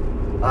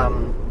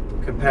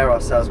compare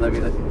ourselves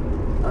maybe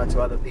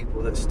to other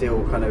people that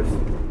still kind of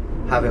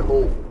have it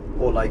all,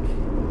 or like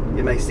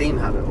it may seem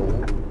have it all,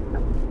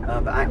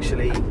 but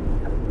actually,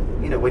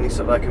 you know, when you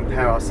sort of like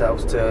compare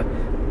ourselves to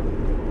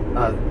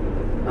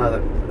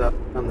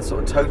the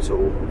sort of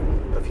total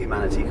of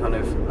humanity, kind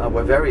of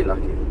we're very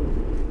lucky.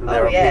 And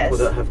there are people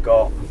that have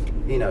got,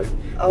 you know,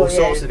 all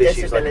sorts of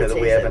issues like that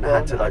we haven't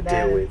had to like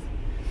deal with,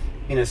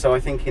 you know. So I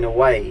think in a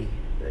way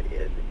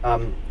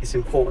it's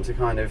important to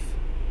kind of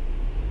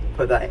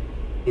put that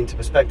into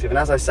perspective. And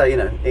as I say, you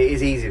know, it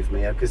is easy for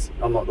me because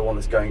I'm not the one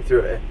that's going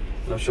through it,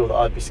 and I'm sure that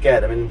I'd be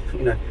scared. I mean,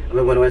 you know, I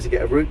remember when I went to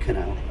get a root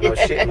canal and I was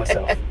shitting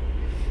myself.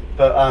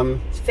 But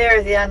it's fear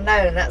of the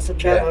unknown. That's the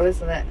trouble,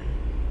 isn't it?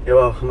 Yeah.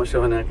 Well, I'm not sure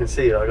when I can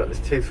see. I got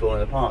this tooth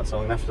falling apart, so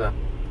I'm gonna have to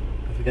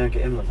go and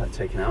get that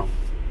taken out.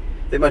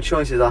 I think my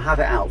choice is I'll have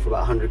it out for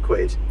about 100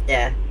 quid.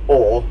 Yeah.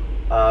 Or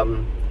a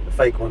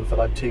fake one for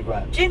like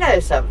 £2,000. Do you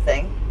know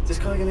something? Is this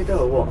guy gonna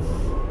go or what?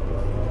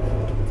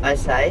 I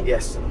say.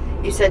 Yes.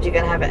 You said you're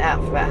going to have it out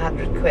for about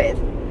 100 quid.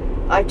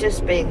 I've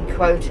just been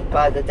quoted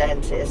by the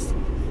dentist.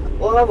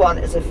 All I want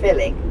is a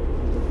filling.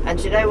 And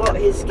do you know what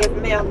he's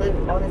given me on the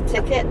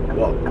ticket?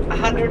 What?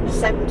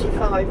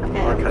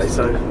 £175. Okay,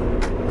 so...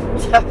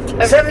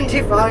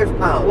 £75?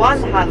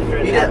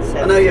 100.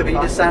 I know, yeah, but you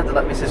just sounded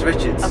like Mrs.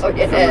 Richards from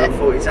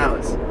 40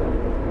 Towers.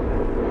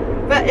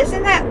 But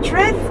isn't that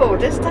dreadful,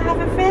 just to have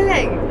a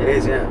filling? It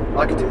is, yeah.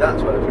 I could do that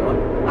as well if you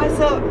want. I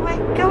thought, my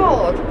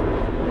God.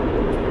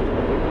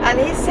 And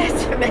he said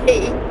to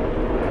me,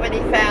 when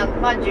he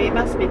found, mind you, he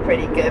must be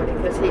pretty good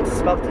because he'd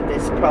spotted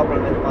this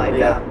problem with my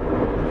gum.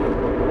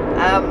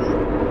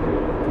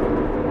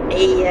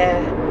 He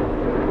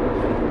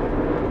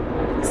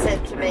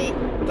said to me,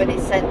 when he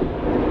sent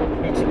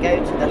me to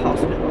go to the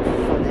hospital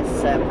for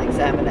this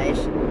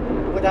examination,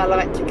 would I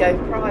like to go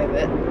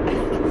private?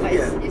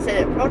 He said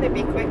it'd probably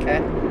be quicker.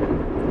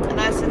 And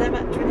I said, how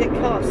much would it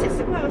cost? He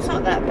said, well, it's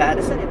not that bad,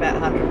 it's only about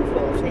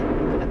 140.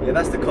 Yeah,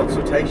 that's the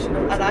consultation.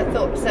 And I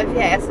thought, so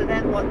yes, and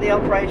then what the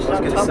operation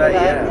on top of that.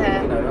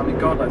 Yeah. You know, I mean,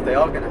 God, like they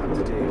are going to have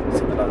to do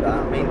something like that.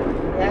 I mean,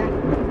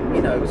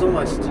 you know, it was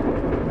almost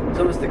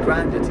the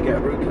grander to get a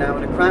root canal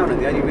and a crown, and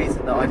the only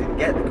reason that I didn't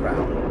get the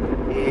crown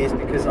is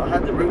because I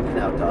had the root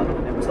canal done,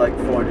 and it was like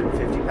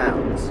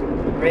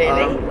 £450.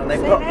 Really? And they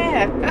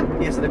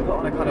so they put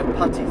on a kind of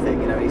putty thing,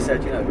 you know. And he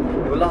said, you know,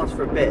 it will last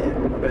for a bit,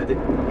 but if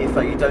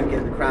you don't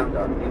get the crown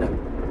done, you know,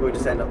 it will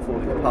just end up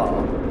falling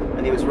apart.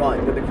 And he was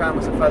right, but the crown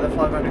was a further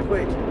 500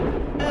 quid.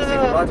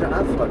 I don't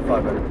have like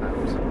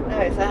 £500. No,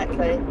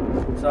 exactly.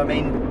 So I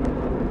mean,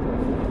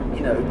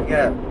 you know,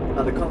 yeah,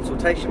 now the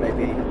consultation may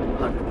be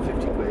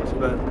 150 quid,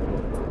 but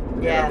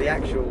you know, the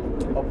actual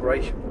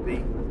operation would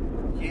be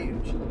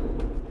huge.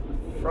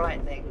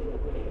 Frightening.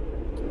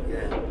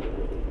 Yeah.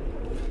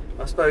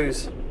 I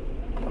suppose,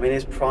 I mean,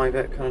 is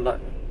private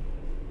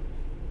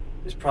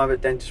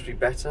dentistry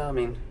better? I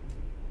mean,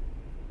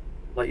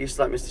 like used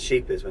to like Mr.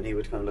 Sheepers when he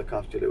would kind of look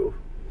after your little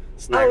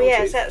Oh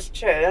yes, that's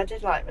true. I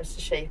did like Mr.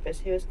 Sheepers.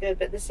 He was good.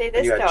 But see,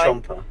 this you had guy,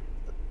 Chomper.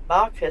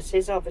 Marcus,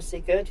 he's obviously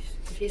good.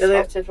 If he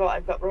spotted what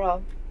I've got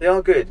wrong. They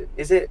are good.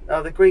 Is it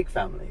the Greek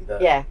family?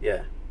 Yeah.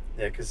 Yeah.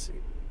 Because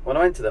when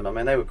I went to them, I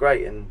mean, they were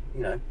great, and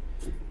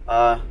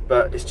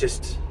but it's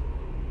just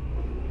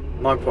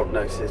my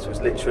prognosis was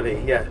literally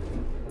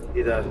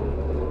either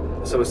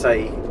we'll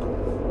say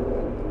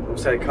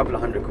a couple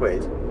of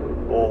 £100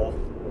 or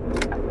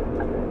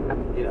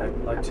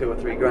like 2 or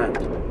 3 grand.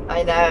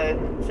 I know.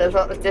 So there's a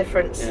lot of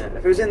difference. Yeah.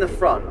 If it was in the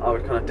front, I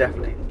would kind of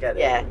definitely get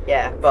it.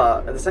 Yeah.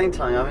 But at the same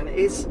time, I mean, it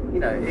is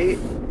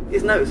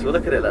noticeable.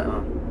 Look at it.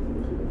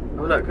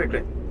 Look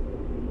quickly.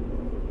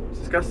 It's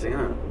disgusting,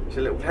 isn't it? It's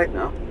a little peg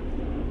now.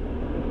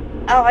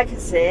 Oh, I can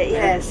see it.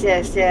 Yes.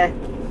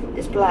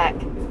 It's black.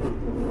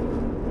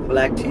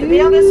 Black teeth. To be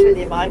honest with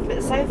you, Michael,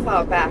 it's so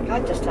far back,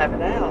 I'd just have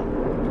it out.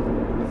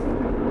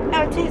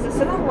 Oh, geez, it's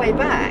a long way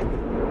back.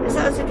 It's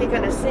not as if you're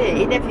going to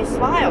see, even if you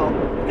smile.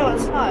 Go on,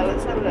 smile,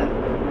 let's have a look.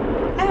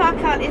 No, I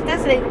can't, it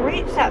doesn't even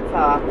reach that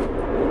far.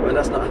 Well,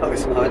 that's not how we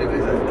smile anyway,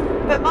 is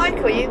it? But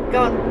Michael, you've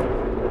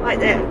gone like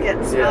there, get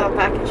the smile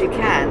back as you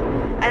can,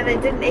 and they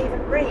didn't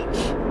even reach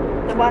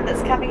the one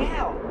that's coming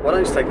out. Why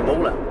don't you just take them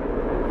all out?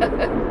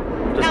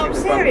 No, I'm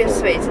serious,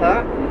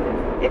 sweetheart.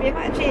 It'd be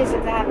much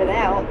easier to have it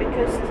out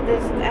because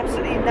there's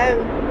absolutely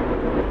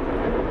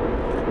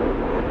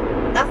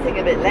nothing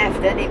of it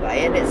left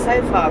anyway, and it's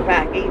so far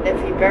back, even if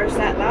you burst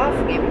out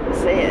laughing, you wouldn't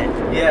see it.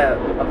 Yeah,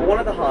 but one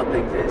of the hard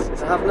things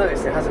is I have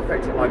noticed it has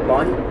affected my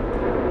bite.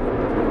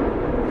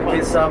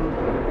 Because, I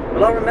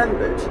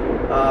remembered,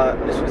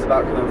 this was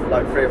about kind of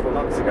like 3 or 4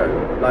 months ago,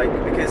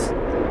 because,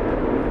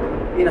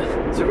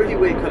 it's a really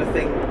weird kind of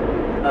thing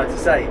to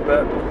say,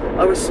 but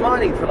I was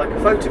smiling for like a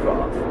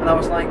photograph, and I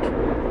was like,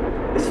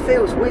 this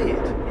feels weird.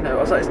 I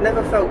was like, it's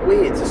never felt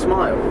weird to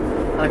smile,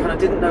 and I kind of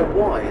didn't know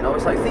why, and I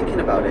was like thinking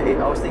about it.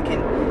 I was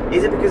thinking,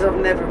 is it because I've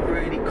never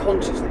really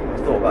consciously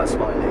thought about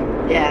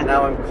smiling? Yeah.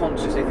 Now I'm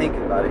consciously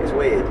thinking about it, it's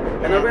weird.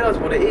 Yeah. And I realised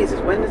what it is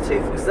when the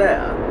tooth was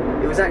there,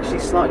 it was actually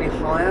slightly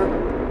higher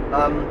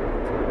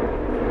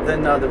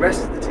than the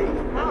rest of the teeth.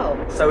 Oh.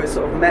 So it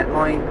sort of met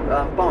my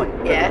bite.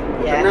 Yeah.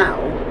 But now,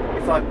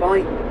 if I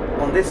bite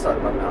on this side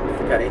of my mouth,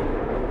 okay,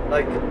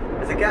 like,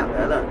 there's a gap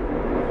there, look.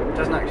 It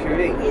doesn't actually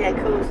reach. Yeah, of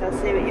course, I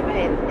see what you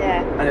mean,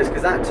 yeah. And it's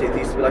because that tooth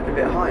used to be like a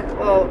bit higher.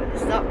 Well,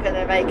 it's not going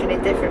to make any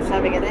difference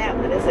having it out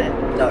then, is it?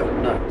 No,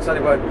 it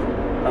certainly won't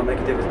make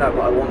a difference now,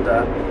 but I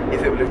wonder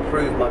if it will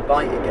improve my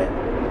bite again.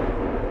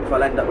 If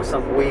I'll end up with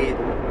some weird,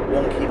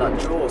 wonky, like,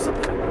 jaw or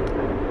something.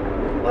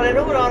 Well, in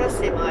all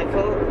honesty,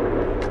 Michael,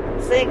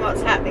 seeing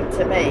what's happening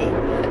to me,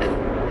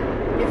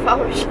 if I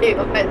was you,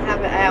 I'd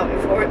have it out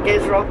before it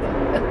goes wrong.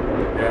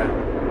 Yeah,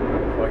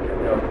 quite get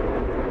the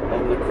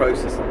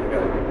necrosis on the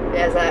go.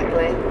 Yeah,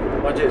 exactly.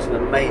 Mind you, it's an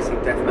amazing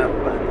death metal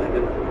band, though,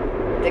 isn't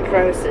it?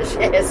 Necrosis,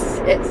 yes,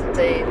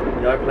 indeed.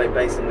 Yeah, I play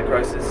bass in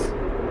Necrosis.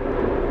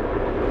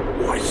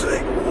 Why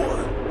say more?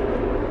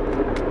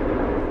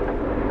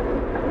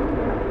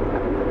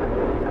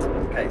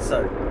 Okay,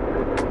 so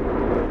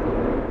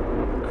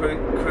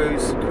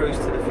cruise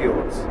to the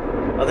fjords.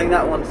 I think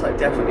that one's like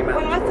definitely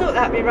magical. Well, I thought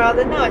that'd be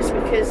rather nice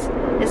because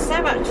there's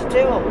so much to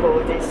do on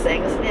board these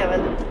things,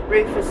 and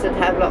Rufus would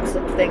have lots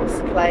of things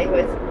to play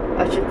with,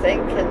 I should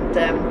think, and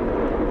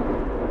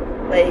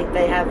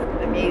they have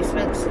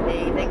amusements in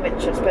the evening,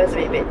 which are supposed to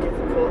be a bit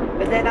difficult.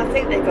 But then I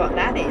think they've got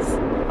nannies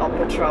on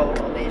patrol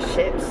on these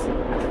ships.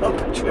 On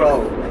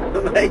patrol,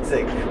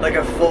 amazing! Like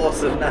a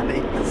force of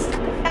nannies.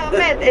 Oh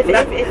man, if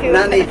you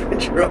nanny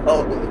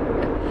patrol.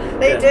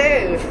 They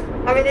do.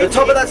 I mean, the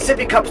top of that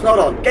sippy cup's not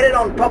on. Get it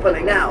on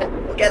properly now.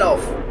 Get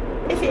off.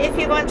 If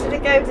you wanted to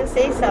go to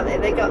see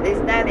something, they got these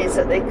nannies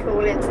that they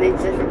call into these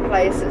different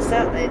places,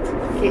 don't they,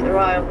 to keep their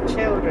eye on the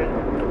children.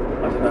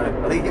 I don't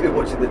know. I think you've been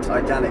watching the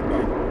Titanic,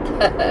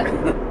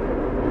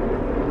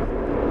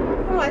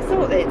 Well, I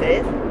thought they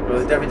did. Well,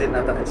 they definitely didn't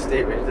have that in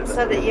steerage, did they?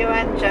 So that you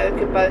and Joe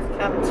could both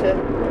come to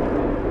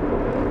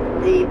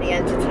the evening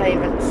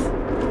entertainments.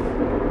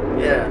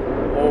 Yeah,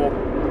 or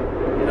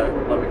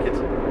like we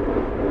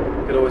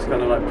could always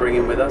kind of like bring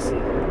him with us and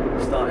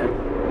start him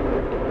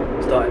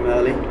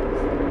early.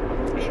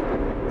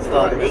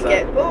 He'd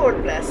get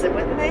bored, bless him,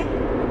 wouldn't he?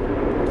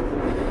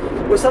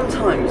 Well,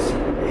 sometimes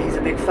he's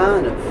a big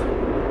fan of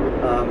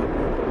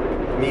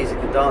music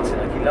and dancing.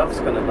 Like, he loves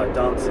kind of like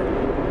dancing.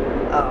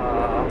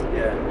 Ah.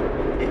 Yeah.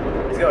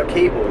 He's got a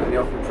keyboard and he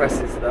often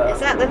presses the... Is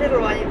that the little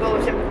one you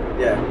bought him?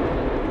 Yeah.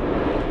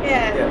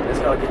 Yeah. Yeah, it's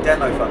got like a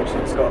demo function.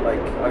 It's got like,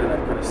 I don't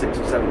know, kind of 6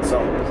 or 7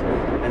 songs.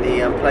 And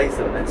he plays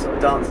them and then sort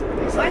of dances. And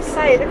he's like, I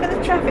say, look at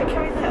the traffic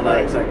coming that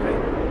way. Exactly.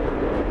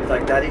 He's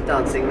like, Daddy,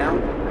 dancing now?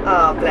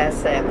 Oh,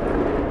 bless him.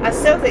 I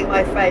still think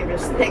my favourite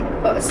thing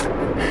was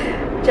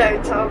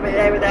Joe told me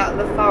they were out in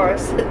the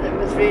forest and it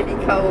was really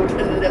cold and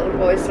the little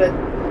voice went,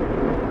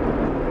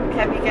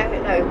 can we go?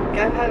 No,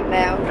 go home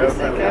now. Go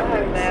home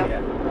now.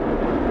 Yeah.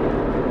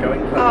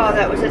 Going home. Oh,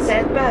 that was a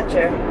dead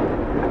badger.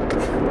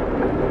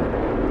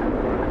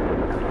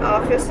 Oh,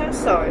 I feel so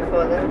sorry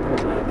for them.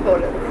 Poor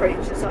little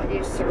creatures not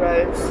used to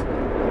roads.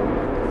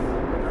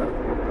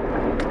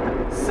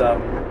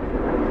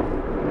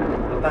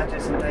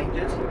 badgers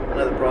endangered? I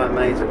know that Brian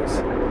Mazer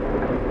was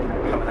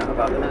coming out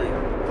about them, isn't he?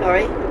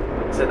 Sorry?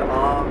 He said,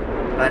 are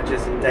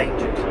badgers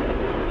endangered? I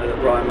know that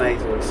Brian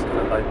Mazer was kind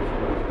of like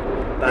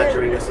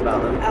badgering us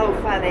about them. Oh,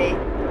 funny.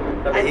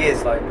 No, but he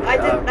is like... I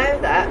didn't know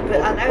that,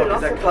 but I know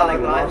lots of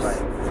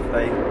wildlife.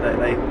 They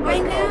I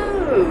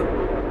know.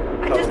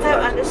 I just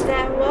don't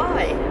understand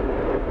why.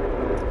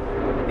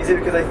 Is it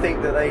because they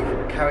think that they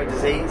carry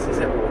disease? Is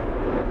it all?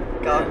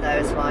 God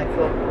knows,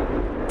 Michael.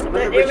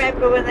 Don't you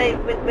remember when they,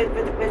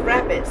 with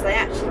rabbits, they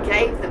actually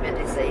gave them a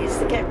disease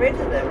to get rid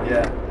of them?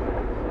 Yeah.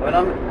 I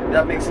mean,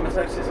 that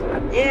myxomatosis, isn't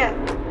it? Yeah.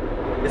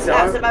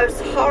 That's the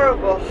most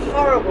horrible,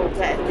 horrible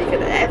death you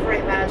could ever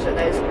imagine.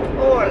 Those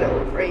poor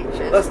little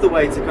creatures. That's the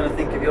way to kind of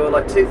think of your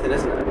like toothing,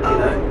 isn't it? Oh,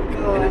 God.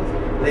 You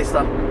know, at least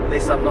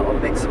I'm not a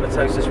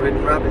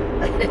myxomatosis-ridden rabbit.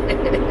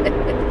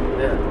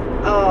 Yeah.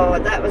 Oh,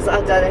 that was,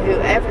 I don't know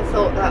whoever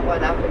thought that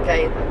one up and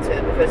gave them to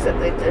him, because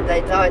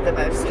they died the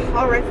most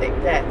horrific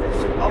death.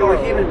 Well,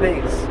 human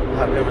beings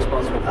have been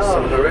responsible for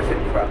some horrific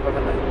crap,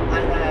 haven't they?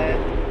 I know.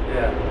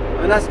 Yeah. I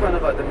mean, that's kind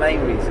of like the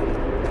main reason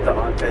that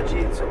I'm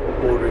veggie and sort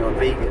of bordering on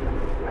vegan.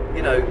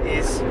 You know,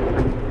 is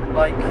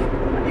like,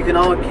 you can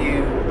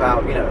argue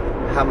about, you know,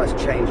 how much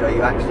change are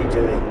you actually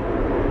doing.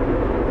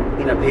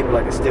 You know, people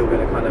like are still going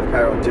to kind of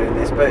carry on doing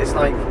this, but it's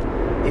like,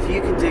 if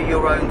you can do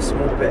your own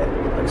small bit,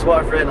 because what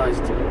I've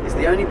realised is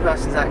the only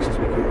person's actions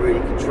we can really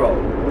control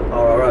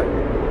are our own.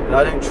 And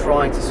I don't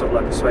try to sort of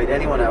like persuade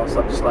anyone else.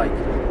 I'm just like,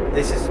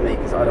 this is me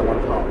because I don't want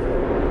a part of it.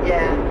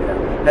 Yeah.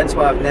 Hence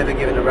why I've never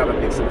given a rabbit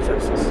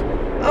myxomatosis.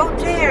 Oh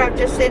dear, I've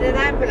just seen an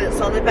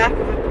ambulance on the back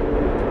of a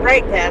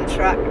breakdown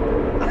truck.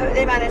 I hope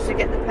they managed to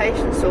get the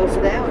patient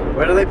sorted out.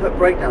 Where do they put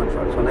breakdown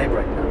trucks when they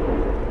break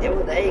down? Yeah,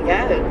 well, there you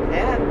go.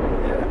 Yeah.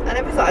 I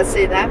never thought I'd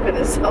see an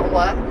ambulance on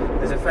one.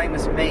 There's a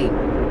famous meme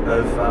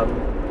of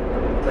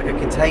like a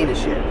container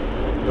ship,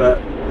 but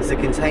it's a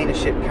container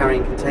ship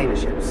carrying container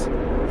ships.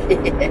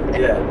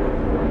 Yeah.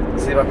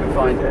 Let's see if I can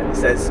find it. It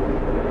says,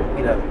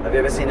 you know, have you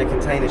ever seen a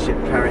container ship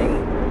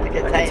carrying a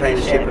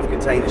container ship of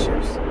container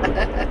ships?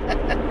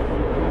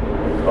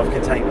 Of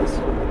containers.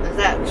 Is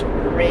that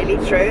really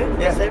true?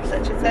 Yeah. Is there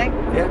such a thing?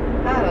 Yeah.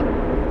 Oh.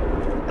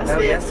 Must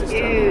be yes, a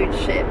huge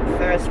ship,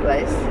 first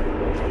place.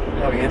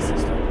 Oh yes,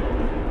 sister.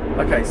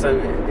 Okay, so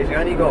if you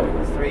only got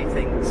 3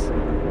 things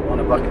on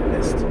a bucket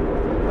list, I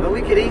mean,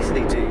 we could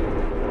easily do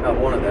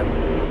one of them.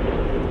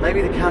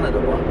 Maybe the Canada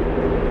one.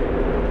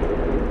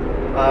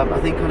 I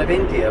think kind of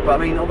India, but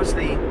I mean,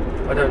 obviously,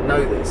 I don't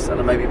know this, and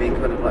I may be being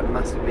kind of like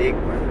massively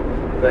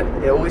ignorant, but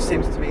it always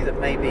seems to me that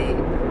maybe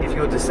if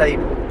you're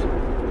disabled,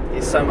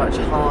 it's so much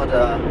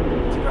harder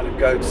to kind of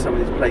go to some of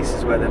these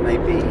places where there may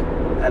be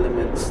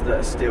elements that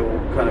are still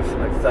kind of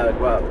like third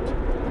world.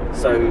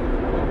 So,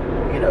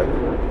 you know,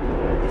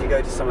 if you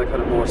go to somewhere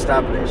kind of more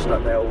established,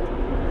 like they'll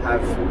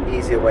have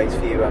easier ways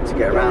for you to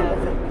get around, I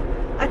think.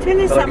 I tell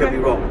you, but I could be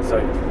wrong, so.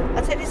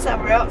 I tell you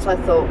somewhere else I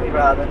thought would be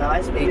rather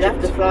nice, but you'd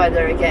have to fly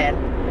there again.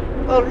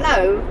 Well,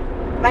 no,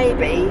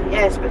 maybe,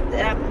 yes, but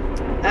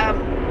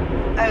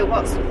oh,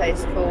 what's the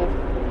place called?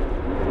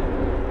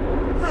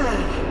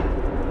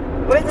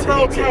 Where the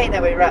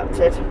volcano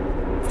erupted.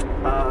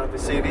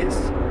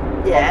 Vesuvius.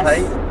 Yes.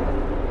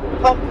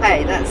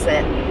 Pompeii, that's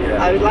it.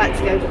 Yeah. I would like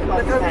to go to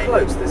Pompeii. Look how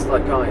close this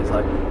like guy is,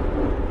 like.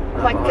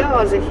 Oh my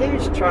God, it's a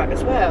huge truck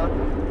as well.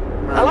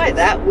 I like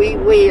that.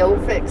 We'll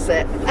fix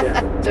it.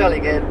 Yeah. Jolly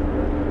good.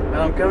 And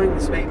I'm going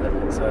the speed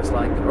limit, so it's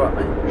like, right,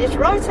 mate. It's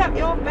right up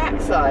your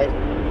backside.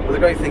 Well, the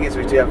great thing is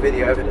we do have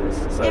video evidence.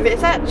 So. If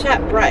it's that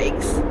chap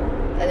brakes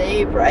and then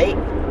you brake,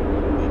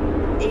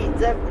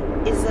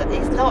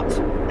 he's not a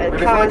Maybe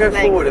car if I go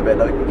length. forward a bit,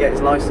 like, we can get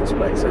his license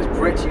plate. So it's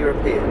British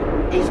European.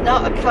 He's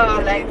not a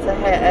car length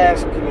ahead. I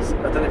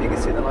don't know if you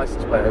can see the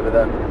license plate over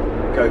there.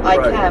 GoPro. I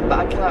can, but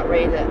I can't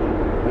read it.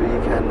 Maybe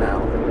you can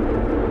now.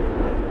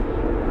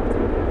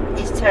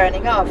 He's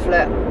turning off,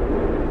 look.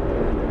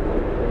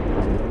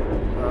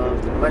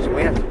 Imagine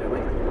we have to do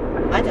it.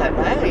 I don't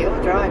know,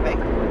 you're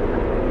driving. I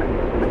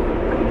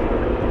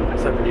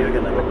was hoping you were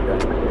going to know where we're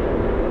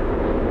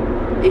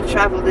going. You've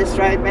travelled this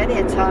road many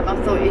a time. I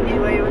thought you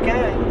knew where you were going.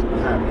 I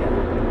have, yeah. I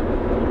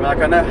mean, like,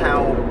 I know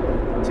how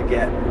to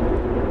get.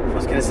 I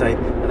was going to say,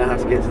 I know how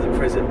to get to the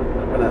prison.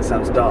 Well, that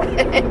sounds dark.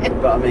 But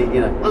I mean, you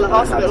know. Well, the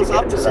hospital's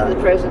opposite the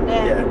prison,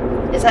 yeah.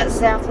 Is that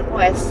south and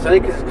west? It's only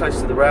because it's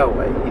close to the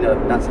railway. You know,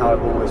 that's how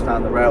I've always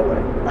found the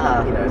railway.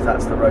 Ah. You know, if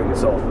that's the road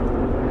it's on.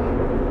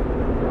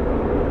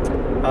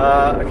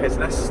 Okay, so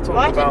let's talk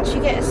Why about... didn't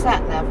you get a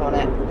sat-nav on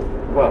it?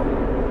 Well,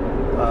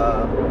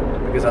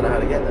 because I know how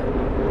to get there.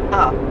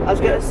 Oh, I was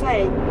going to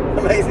say...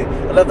 Amazing.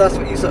 I love that's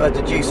what you sort of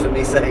deduced from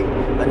me saying,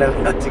 I know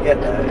how to get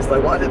there. It's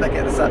like, why did I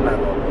get the sat-nav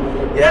on?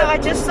 Yeah. No, I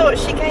just thought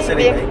she gave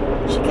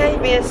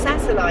me a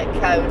satellite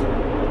code.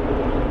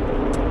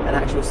 An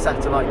actual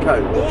satellite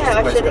code? Yeah,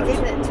 I should have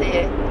given it to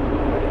you.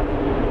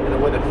 And it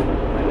would have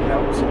maybe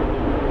helped.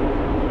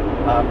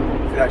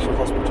 For the actual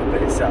hospital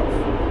bit itself.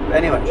 But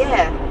anyway.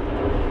 Yeah.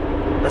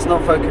 Let's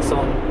not focus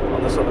on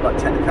the sort of like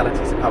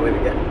technicalities of how we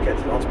would get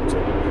to the hospital.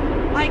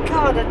 My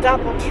God, a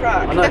double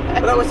truck. I know,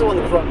 but that was the one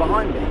that was right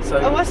behind me. So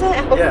oh, was it?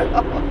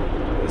 Yeah.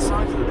 at the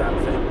size of the damn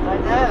thing. I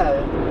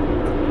know.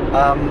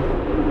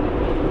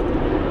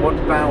 What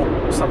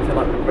about something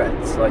like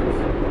regrets? Like,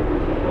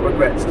 what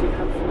regrets do you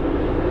have?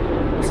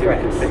 See if we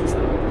can Regrets? fix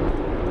them.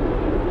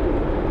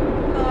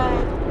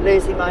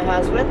 Losing my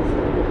husband.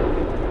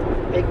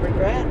 Big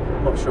regret.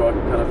 I'm not sure I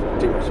can kind of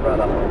do much about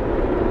that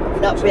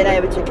one. Not being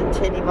able to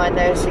continue my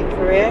nursing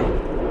career.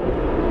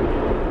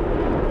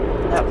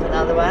 That was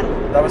another one.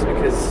 That was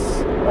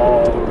because of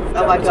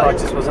Oh my God.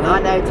 dermatitis, wasn't it? I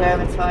know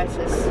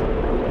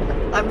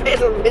dermatitis. I'm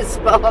riddled with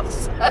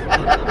spots.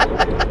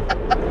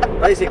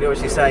 Basically what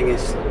she's saying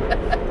is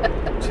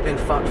she's been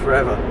fucked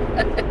forever.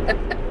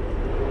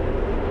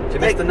 Do you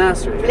miss the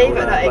nursery? Believe it All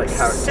or the, not, like,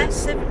 characters?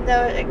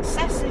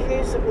 excessive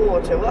use of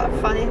water. What a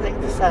funny thing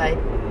to say.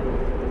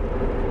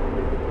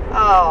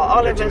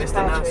 Oh, Did Oliver's you miss the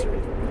battery.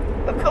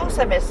 nursery? Of course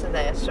I miss the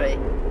nursery.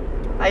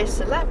 I used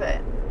to love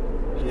it.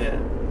 Yeah.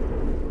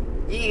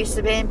 You used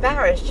to be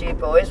embarrassed, you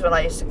boys, when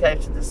I used to go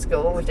to the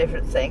school with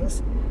different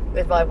things,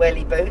 with my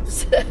welly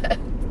boots.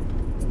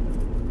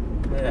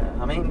 Yeah,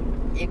 I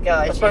mean, You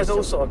guys I suppose used all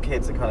to... sort of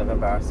kids are kind of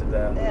embarrassed of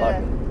their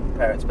like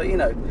parents, but you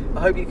know, I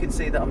hope you can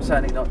see that I'm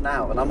certainly not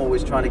now, and I'm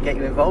always trying to get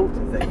you involved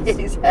in things.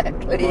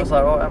 Exactly. I was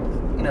like, well,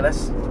 you know,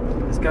 let's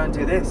go and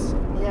do this.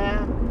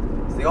 Yeah,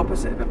 It's the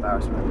opposite of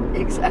embarrassment.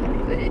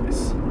 exactly.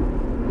 It's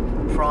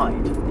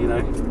pride, you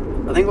know.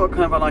 I think what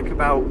kind of I like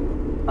about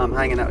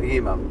hanging out with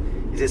you,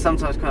 Mum, is it's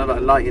sometimes kind of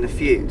like lighting a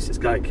fuse. It's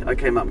like,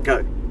 okay, Mum, go.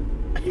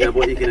 You know,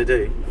 what are you going to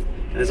do?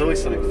 And there's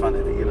always something funny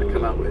that you like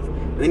come up with.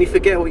 And then you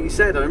forget what you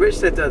said. I mean, Rich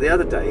said the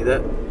other day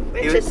that...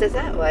 Richard says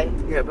that way.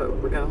 Yeah, but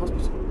we're going to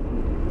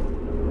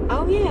hospital.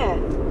 Oh, yeah.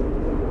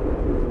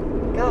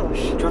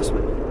 Gosh. Trust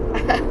me.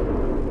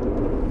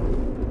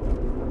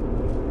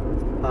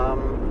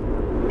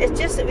 It's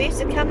just that we used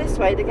to come this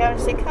way to go and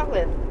see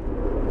Colin.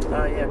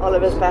 Oh, yeah. of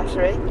Oliver's course.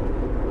 battery.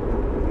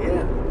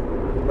 Yeah.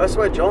 That's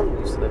where John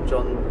used to live,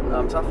 John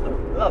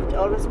Tufnell. Loved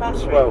Oliver's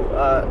battery. Well,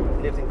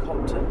 lived in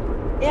Compton.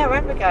 Yeah, I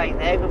remember going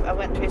there. I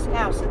went to his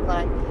house, didn't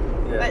I?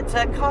 Yeah.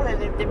 But Colin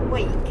lived in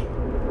Week.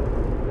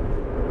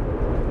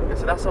 Yeah,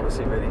 so that's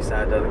obviously really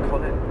sad, that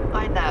Colin.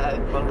 I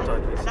know. Colin died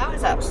And recently. I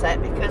was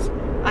upset because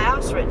I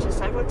asked Richard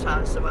several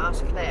times to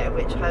ask Claire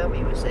which home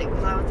he was in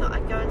because I thought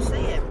I'd go and see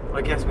him.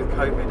 I guess with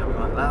COVID, we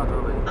weren't allowed,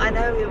 are we? I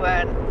know we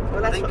weren't.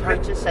 Well, that's think what COVID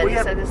Richard said. well, He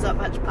yeah. said there's not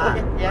much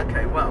point. Yeah.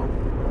 Okay, well,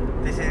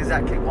 this is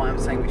exactly why I'm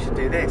saying we should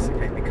do this,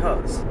 okay?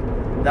 Because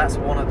that's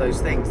one of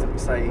those things that we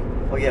say,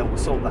 oh yeah, we'll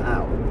sort that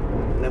out,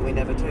 and then we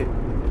never do.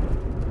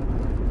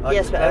 Like,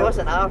 Yes, but it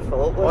wasn't our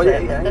fault, was Oh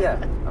yeah, it?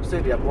 yeah,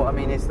 absolutely. What I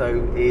mean is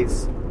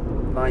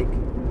like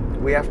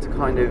we have to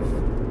kind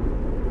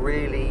of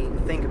really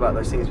think about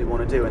those things we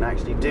want to do and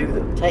actually do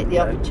them. Take the you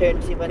know?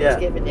 opportunity when Yeah. it's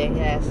given you,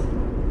 yes.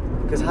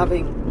 Because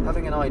having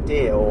an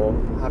idea or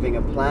having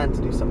a plan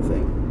to do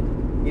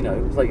something, you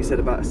know, it's like you said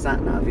about a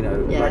sat nav, you know,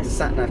 like a Yes.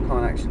 sat nav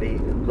can't actually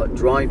like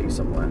drive you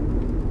somewhere.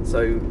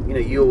 So, you know,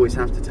 you always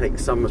have to take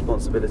some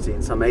responsibility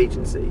and some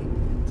agency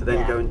to then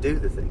Yeah. go and do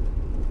the thing.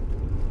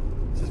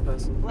 Is this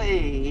person? Well,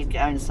 he's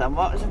going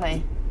somewhat, isn't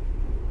he?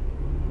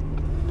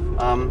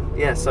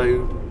 Yeah,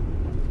 so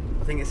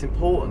I think it's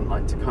important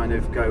like to kind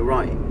of go,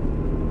 right,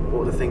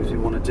 what are the things we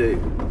want to do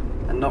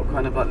and not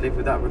kind of like live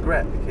with that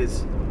regret,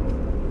 because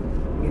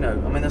you know,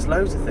 I mean, there's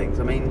loads of things.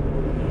 I mean,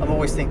 I'm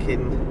always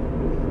thinking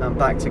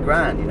back to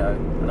Gran, you know,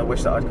 and I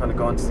wish that I'd kind of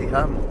gone to see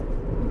her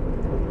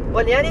more.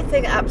 Well, the only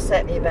thing that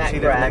upset me about She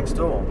lived Gran, next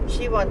door.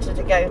 she wanted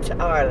to go to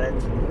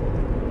Ireland.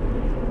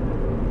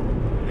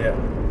 Yeah.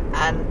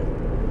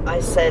 And I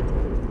said,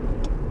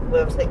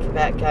 we'll think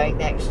about going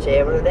next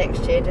year. Well, the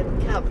next year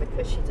didn't come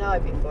because she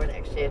died before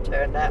next year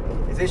turned up.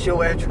 Is this your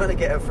way of trying to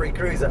get a free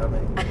cruise out of me?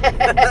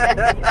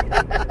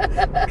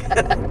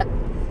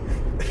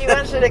 She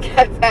wanted to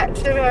go back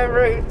to her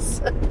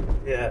roots.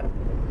 Yeah.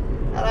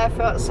 And I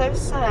felt so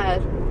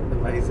sad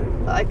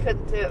Amazing. that I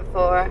couldn't do it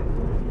for her.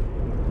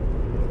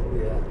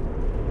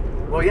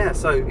 Yeah. Well, yeah,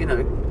 so, you know,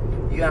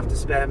 you have to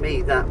spare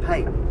me that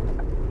pain.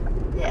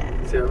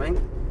 Yeah. See what I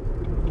mean?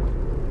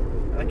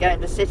 We're going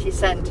to city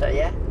centre,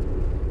 yeah?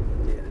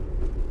 Yeah.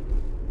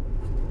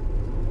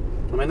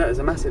 I mean, there's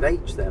a massive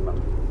H there,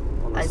 Mum.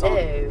 On the I sign.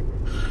 do.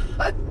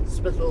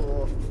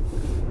 Hospital.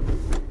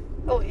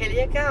 Oh,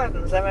 Hillier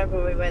Gardens. I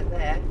remember we went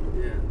there.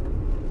 Yeah.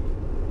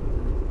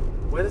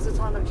 Where does the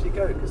time actually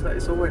go? Because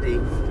it's already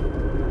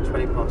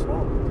 20 past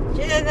 1.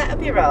 Do you know that would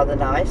be rather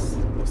nice?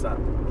 What's that?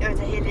 Go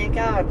to Hillier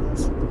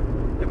Gardens.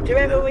 Yeah, Do you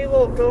remember we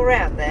walked all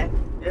around there?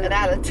 Yeah. And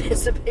Alan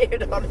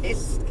disappeared on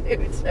his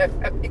scooter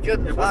and we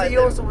couldn't Was find it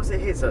yours or was it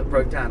his that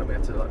broke down and we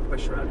had to like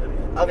push around in it?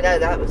 Oh no,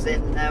 that was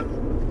in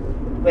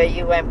where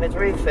you went with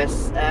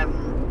Rufus.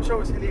 I'm sure it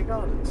was Hillier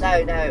Gardens. No,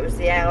 it was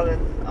the Owl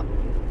and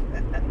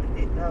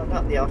no,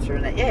 not the Otter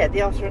and yeah,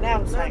 the Otter and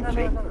Owl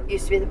Sanctuary. no.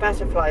 Used to be the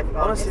Butterfly Farm.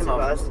 Honestly, yes, it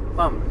was.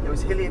 Mum, it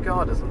was Hillier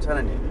Gardens, I'm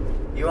telling you.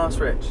 You asked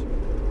Rich.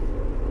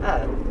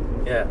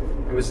 Oh, Yeah.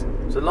 It was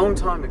a long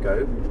time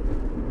ago.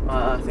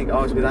 I think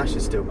I was with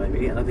Ashes still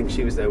maybe, and I think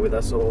she was there with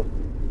us, or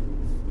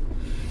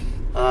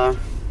I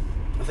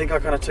think I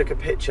kind of took a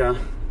picture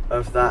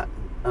of that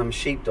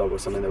sheepdog or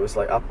something that was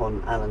like up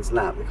on Alan's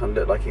lap. It kind of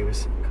looked like he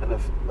was kind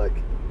of like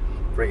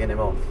bringing him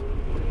off.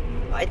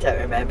 I don't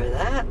remember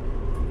that.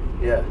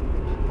 Yeah.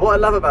 What I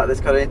love about this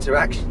kind of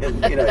interaction,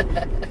 you know,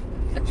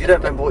 you don't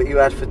remember what you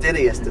had for dinner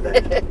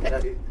yesterday. You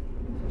know,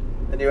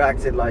 and you're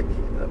acting like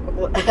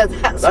Well,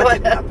 that's that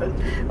one, didn't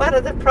happen. one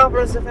of the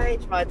problems of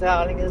age, my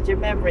darling, is your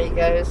memory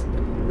goes.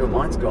 Your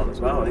mind's gone as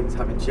well. I think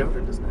having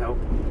children doesn't help.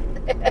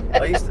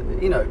 I used to,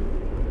 you know,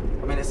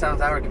 I mean, it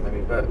sounds arrogant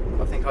maybe, but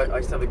I think I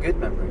used to have a good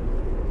memory.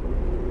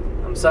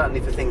 Certainly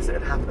for things that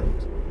had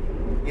happened.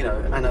 You know,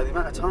 and the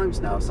amount of times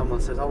now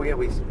someone says, oh yeah,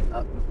 we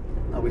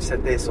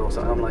said this or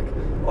something. I'm like,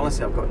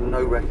 honestly, I've got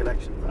no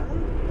recollection of that.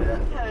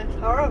 Yeah, it's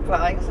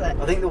horrifying, isn't it?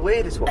 I think the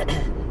weirdest one,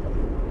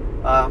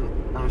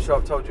 I'm sure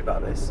I've told you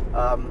about this,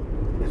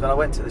 is when I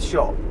went to the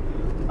shop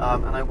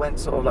and I went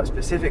sort of like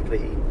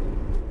specifically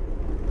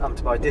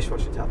to buy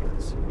dishwasher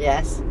tablets.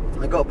 Yes.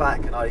 I got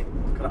back and I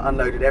kind of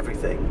unloaded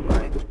everything,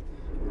 right?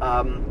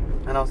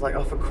 And I was like,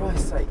 oh, for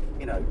Christ's sake,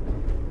 you know,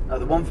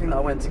 the one thing that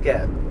I went to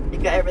get You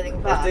got everything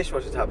was back?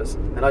 dishwasher tablets,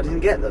 and I didn't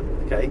get them,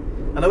 okay?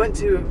 And I went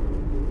to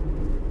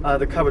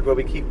the cupboard where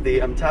we keep the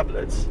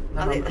tablets.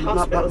 I think the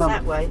hospital's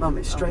that way. Mum,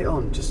 it's straight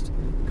on, just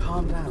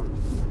calm down.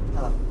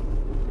 Oh.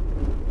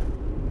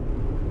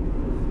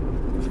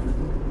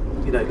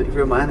 You know, if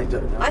you're my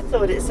anecdote now. I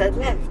thought it said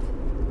left.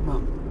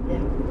 Mum,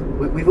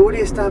 Yeah. we've already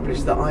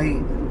established that I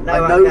I'm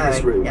know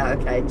this going. route. Yeah,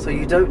 okay. So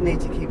you don't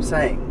need to keep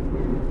saying,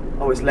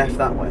 oh, it's left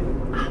that way.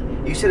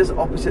 You said it's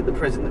opposite the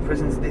prison. The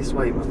prison's this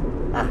way,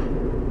 Mum. Ah,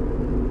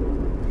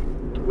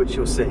 Which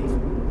you'll see.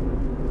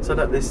 So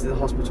look, this is the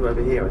hospital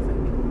over here, I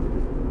think.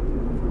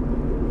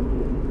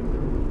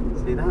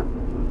 See that?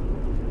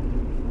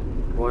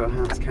 Royal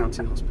Hants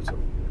County Hospital.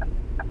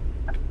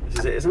 This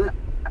is it, isn't it?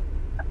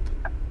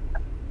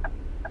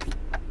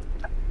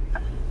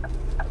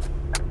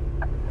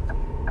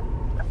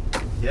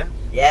 Yeah?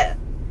 yeah.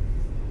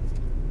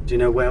 Do you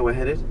know where we're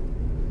headed?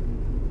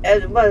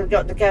 Well, we've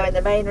got to go in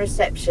the main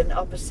reception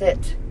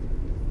opposite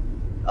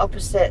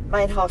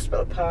main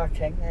hospital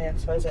parking. Yeah, I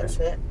suppose that's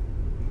it.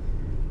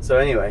 So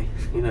anyway,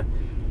 you know,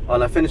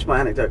 I'll finish my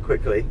anecdote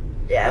quickly.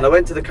 Yeah. And I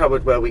went to the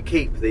cupboard where we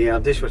keep the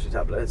dishwasher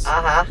tablets.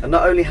 Uh-huh. And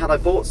not only had I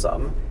bought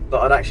some,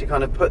 but I'd actually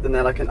kind of put them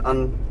there like an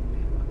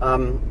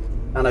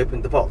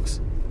unopened the box.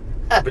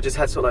 But just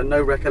had sort of like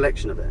no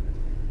recollection of it.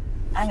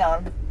 Hang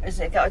on. Has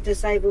it got a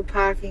disabled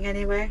parking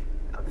anywhere?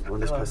 Well,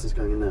 this person's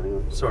going in there. Hang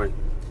on. Sorry.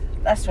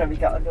 That's where we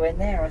got to go in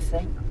there, I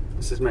think.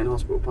 This is main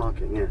hospital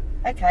parking, yeah.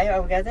 Okay,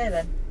 well, we'll go there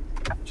then.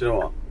 Do you know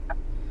what?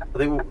 I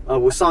think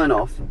we'll sign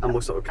off and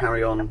we'll sort of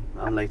carry on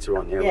later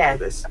on, Yeah.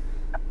 with this.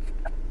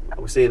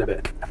 We'll see you in a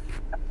bit.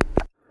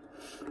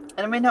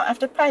 And we not have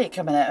to pay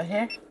coming out of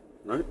here?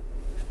 No,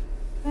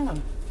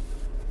 Oh.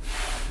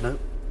 no.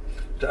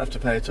 Don't have to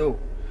pay at all.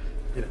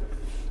 You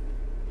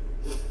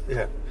know.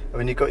 Yeah. I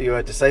mean, you've got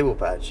your disabled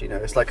badge, you know.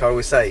 It's like I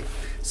always say,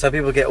 some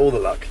people get all the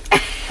luck.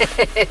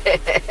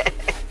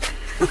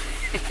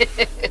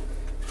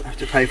 I have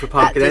to pay for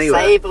parking That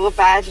anywhere. disabled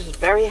badge is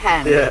very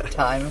handy Yeah. at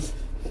times.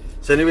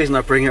 It's the only reason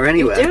I bring her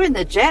anywhere. You do in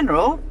the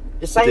general.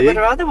 Disabled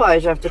or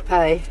otherwise, you have to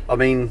pay. I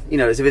mean, you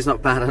know, as if it's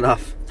not bad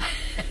enough.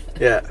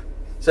 Yeah.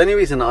 It's the only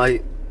reason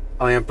I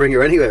bring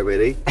her anywhere,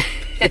 really.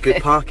 For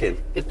good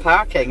parking. Good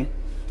parking.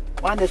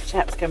 Why this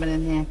chap's coming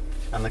in here?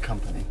 And the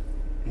company.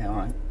 Yeah,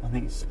 alright. I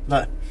think it's...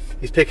 Look,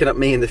 he's picking up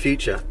me in the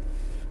future.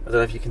 I don't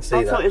know if you can see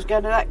I that. thought he was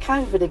going to that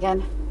COVID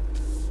again.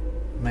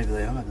 Maybe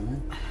they are, I don't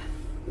know.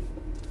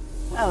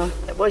 Oh,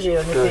 it was you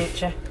in the Good.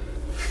 future.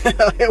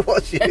 It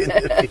was you in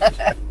the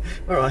future.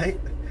 Alright.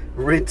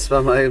 Rinse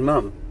for my own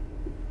mum.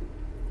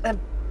 A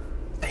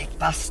big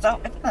bus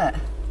stop, isn't it?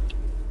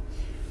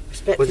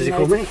 What did you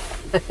call me?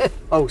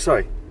 Oh,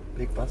 sorry.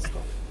 Big bus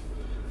stop.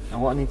 Now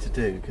what I need to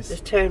do, because...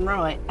 Just turn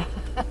right.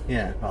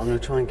 Yeah, but I'm going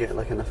to try and get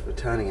like enough of a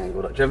turning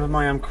angle. Like, do you remember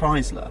my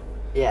Chrysler?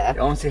 Yeah. It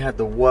honestly had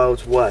the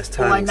world's worst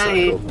Oh, I turning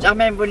know. circle. I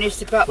remember when you used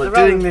to go up Like the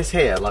road. doing this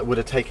here, like would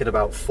have taken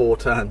about 4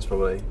 turns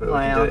probably, but we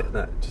Wow. can do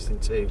it just in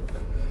 2.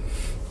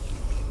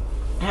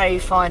 How are you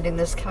finding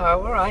this car?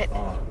 All right.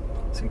 Oh,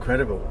 it's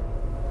incredible.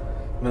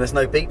 I mean, there's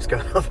no beeps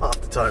going off half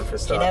the time for a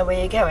Do start. you know where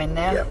you're going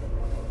now? Yeah.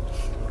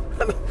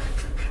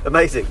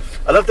 Amazing.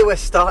 I love that we're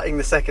starting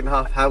the second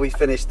half how we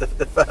finished the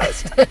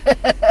first.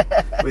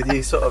 With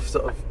you sort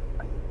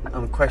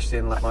of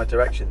questioning like my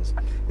directions.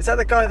 Is that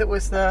the guy that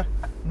was the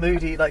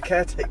moody like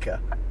caretaker?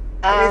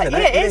 Yeah, Isn't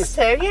it is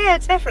too. Yeah,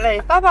 definitely.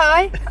 Bye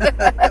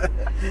bye.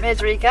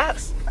 Misery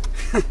cats.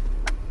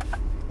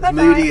 As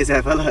moody as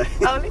ever. Like.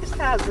 Oh, look, his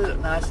cars look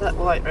nice. That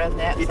white around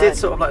the outside. You did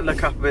sort of like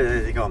look up a bit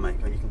and think, oh mate,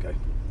 you can go.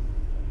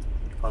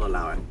 I'll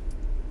allow it.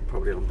 You're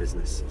probably on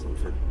business or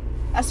something.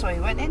 That's where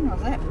you went in,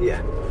 was it?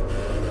 Yeah.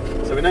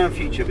 So we know in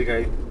future we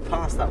go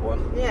past that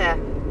one Yeah.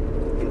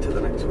 into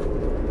the next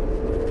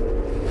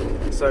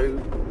one. So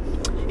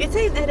You'd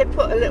think they'd have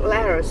put a little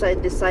arrow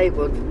saying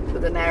disabled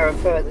with an arrow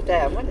further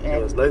down, wouldn't you?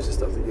 there's loads of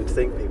stuff that you'd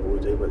think people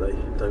would do, but they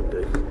don't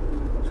do.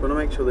 Just want to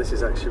make sure this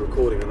is actually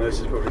recording. I know this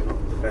is probably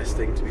not the best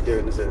thing to be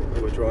doing as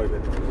we're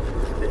driving.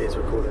 It is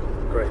recording.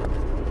 Great.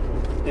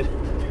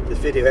 There's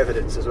video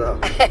evidence as well.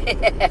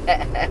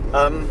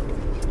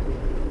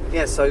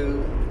 Yeah. So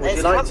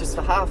There's pubs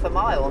for half a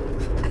mile.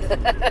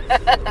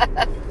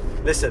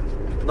 Listen,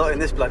 not in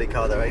this bloody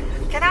car though, eh?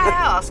 Can I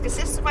ask, is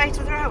this the way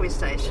to the railway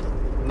station?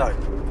 No.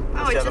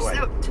 Oh, it just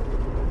looked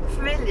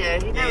familiar.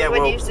 You know, Yeah,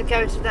 when well, you used to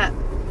go to that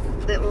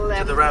little...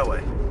 to the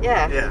railway?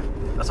 Yeah. Yeah.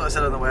 That's what I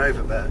said on the way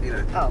over, but, you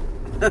know. Oh.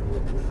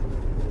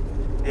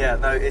 Yeah,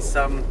 no, it's,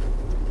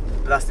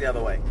 but that's the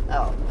other way.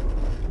 Oh.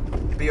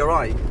 But you're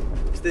right.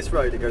 It's this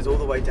road, it goes all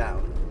the way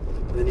down,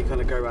 and then you kind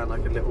of go around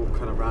like a little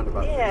kind of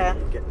roundabout. Yeah.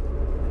 And you get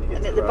And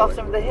to at the railway.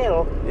 bottom of the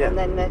hill. Yeah. And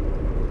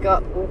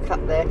then walk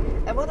up there.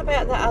 And what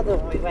about that other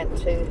one we went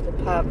to, the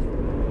pub?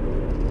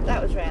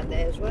 That was round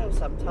there as well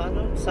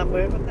sometime,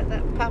 somewhere. Wasn't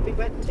that pub we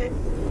went to?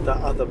 That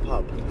other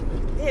pub.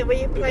 Yeah, where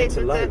you We played went to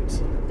with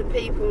loads. the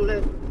people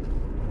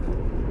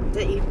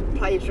that you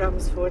play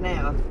drums for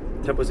now.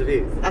 Temples of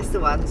Youth. That's the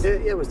ones. Yeah,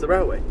 it was the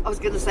railway. I was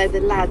going to say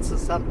the lads or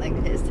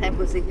something. It's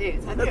Temples of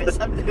Youth. I knew it was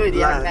something to do with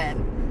young Lad.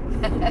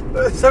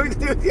 men. Something to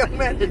do with the young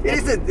men. It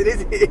isn't.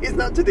 It is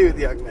not to do with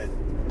the young men.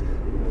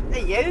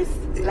 The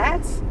youth?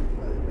 Lads?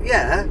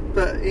 Yeah,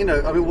 but you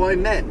know, I mean, why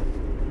men?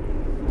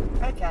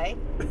 Okay.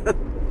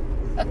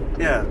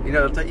 Yeah, you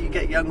know, don't you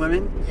get young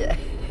women Yeah.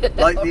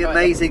 like the Right.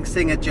 amazing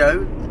singer Jo,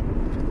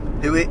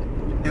 who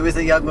is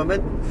a young woman.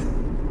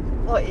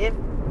 What, you?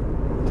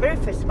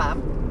 Rufus,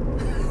 mum?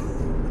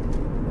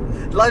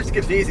 Life's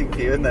confusing for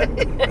you, isn't it?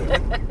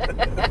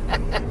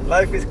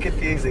 Life is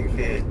confusing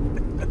for you.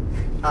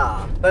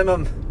 Ah. No,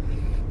 Mum.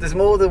 There's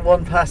more than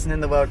one person in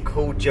the world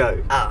called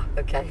Jo. Ah,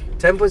 okay.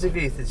 Temples of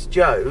Youth is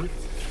Jo,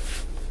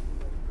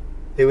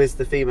 who is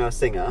the female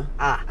singer,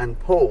 Ah. and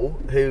Paul,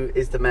 who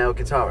is the male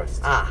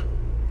guitarist. Ah.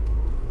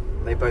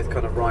 They both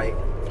kind of write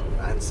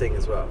and sing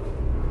as well.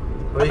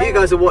 Well, I you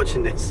guys are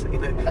watching this, you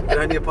know, I can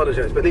only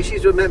apologise, but at least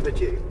she's remembered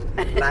you,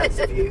 lads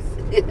of youth.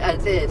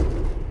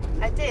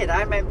 I did.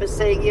 I remember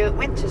seeing you at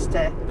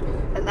Winchester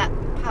and that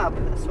pub.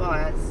 That's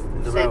why I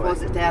The said, railway.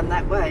 was it down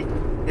that way?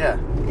 Yeah.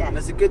 Yeah. And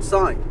it's a good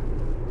sign,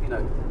 you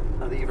know,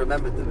 now that you've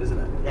remembered them, isn't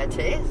it? It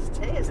is,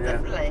 Yeah.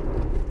 definitely.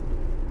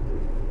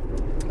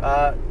 Do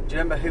you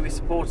remember who we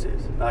supported?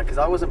 Because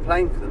I wasn't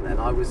playing for them then.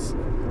 I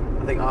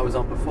think I was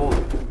on before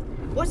them.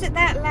 Was it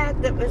that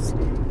lad that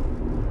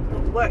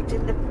worked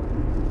in the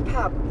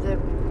pub?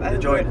 The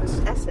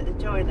Joiners. That's it, the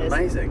Joiners.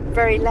 Amazing.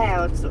 Very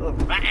loud, sort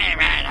of.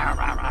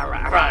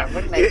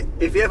 Wouldn't he?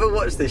 If you ever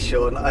watch this,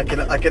 Sean, I can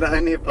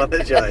only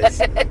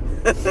apologise. I'm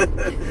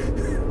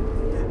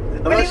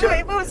Well, not he, sure-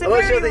 he was a I'm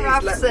not sure very that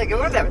rough he's singer,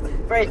 wasn't he?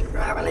 Very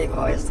gravelly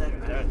voice,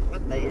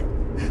 wasn't he?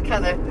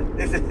 Kind of.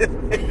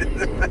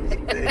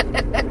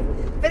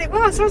 But it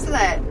was, wasn't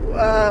it?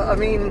 I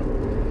mean,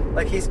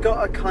 like he's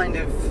got a kind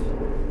of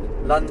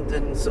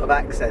London sort of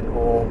accent,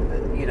 or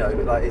you know,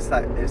 like it's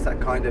that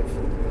kind of,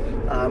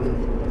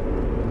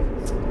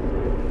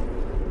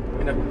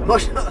 you know, I'm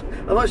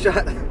not sure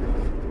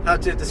how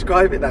to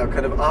describe it now.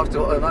 Kind of after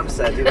what Mum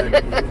said, you know,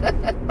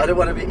 I don't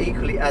want to be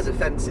equally as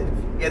offensive.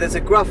 Yeah, there's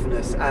a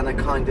gruffness and a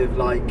kind of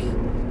like,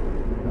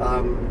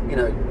 you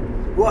know,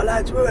 what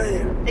lads were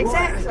here?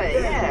 Exactly,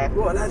 yeah.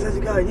 What lads, how's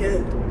it going?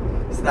 Yeah,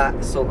 it's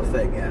that sort of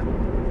thing. Yeah.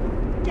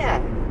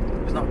 Yeah.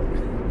 It's not.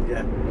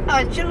 Yeah.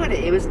 I enjoyed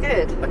it. It was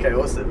good. Okay,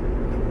 awesome.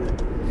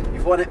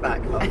 You've won it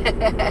back, Mum.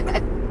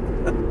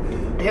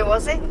 Who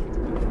was he?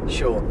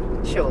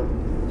 Sean Sean.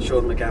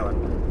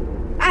 McGowan.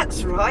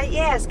 That's right.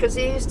 Yes, because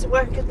he used to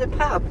work at the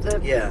pub.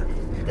 Yeah.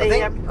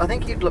 The, I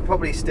think you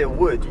probably still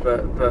would,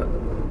 but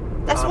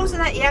That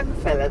wasn't that young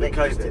fella that with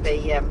used to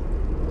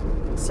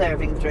COVID. be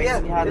serving drinks Yeah,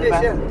 behind it the is,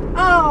 bar. yeah.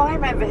 Oh, I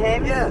remember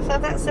him. Yeah. So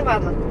that's the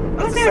one. I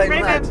It's the don't same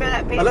remember lad.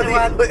 that being I love the you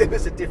one. thought it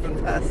was a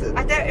different person.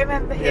 I don't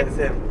remember Yeah, him, it's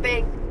him.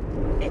 being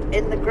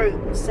in the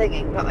group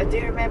singing, but I do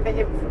remember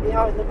him from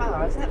behind the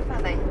bar. Is that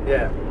funny?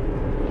 Yeah.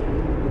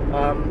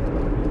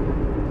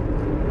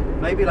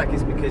 Maybe like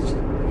it's because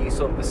you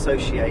sort of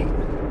associate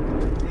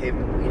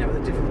him, you know,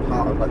 with a different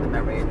part of like the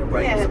memory in your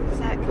brain. or Yeah, something.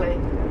 exactly.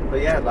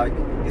 But yeah, like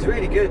he's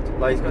really good.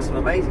 Like he's got some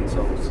amazing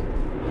songs.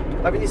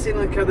 Haven't you seen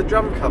like the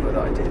drum cover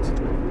that I did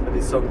of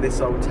his song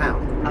 "This Old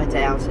Town"? I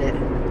doubt it.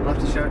 I'll have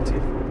to show it to you.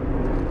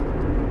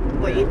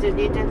 What you did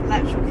an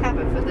actual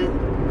cover for the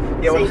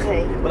Yeah,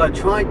 CD? well, I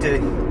tried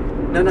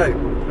doing. No, I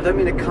don't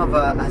mean a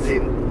cover as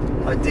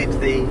in I did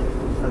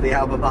the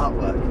album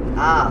artwork.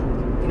 Ah.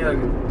 You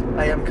know,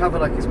 a cover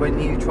like is when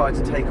you try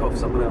to take off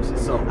someone else's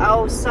song.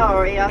 Oh,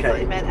 sorry. I Okay.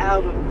 thought you meant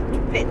album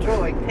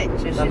drawing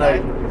pictures. No, you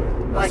no.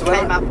 know, like So when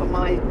came I- up on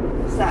my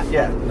Sat.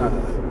 Yeah, no.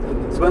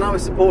 So when I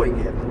was supporting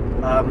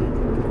him,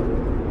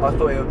 I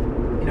thought it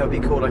would, you know,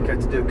 it'd be cool like to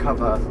do a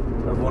cover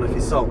of one of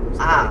his songs.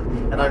 Ah.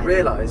 And I right.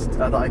 realised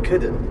that I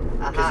couldn't.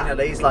 Because, Uh-huh. you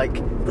know, he's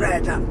like,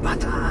 bread and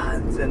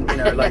buttons, and, you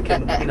know, like,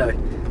 and, you know,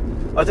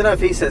 I don't know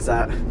if he says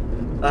that.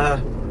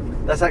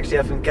 That's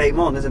actually from Game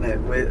On, isn't it?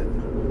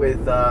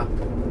 With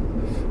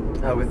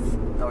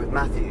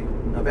Matthew.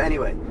 But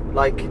anyway,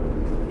 like,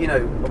 you know,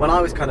 when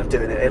I was kind of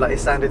doing it, it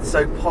sounded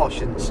so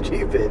posh and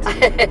stupid.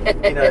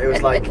 You know, it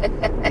was like,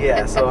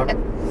 yeah. So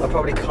I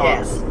probably can't.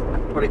 Yes.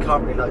 Probably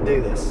can't really like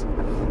do this.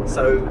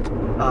 So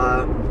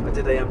I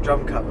did a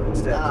drum cover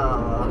instead.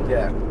 Oh.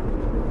 Yeah.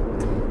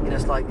 You And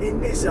it's like, in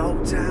this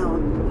old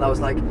town. And I was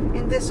like,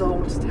 in this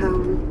old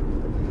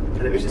town.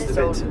 And it was just a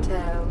bit too,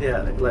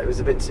 yeah, like it was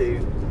a bit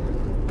too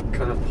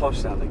kind of posh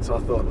sounding. So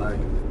I thought, no,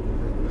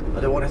 I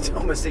don't want it to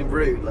almost seem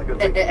rude. Like I'm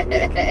taking a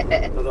mick.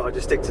 I thought I'd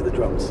just stick to the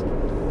drums.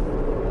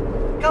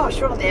 Gosh,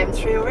 we're on the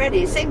M3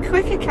 already. It seemed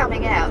quicker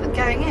coming out than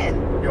going in.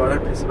 Yeah, I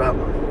don't piss about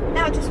mine.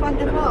 No, I just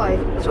wondered why.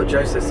 That's what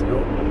Joe says to me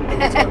all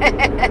the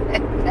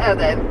time. Now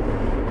then.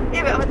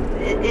 Yeah, but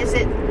is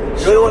it...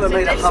 You're the one that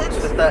made a hump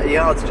for 30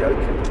 yards joke.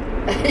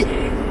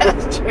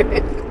 That's true.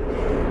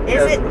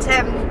 Is it...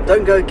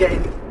 Don't go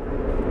getting,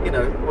 you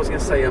know, I was going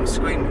to say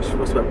squeamish,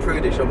 what's about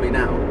prudish on me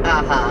now.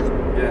 Uh-huh.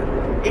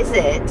 Yeah. Is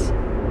it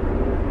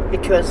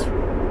because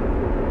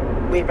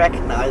we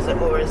recognise it,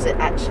 or is it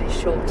actually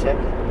shorter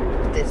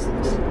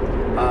distance?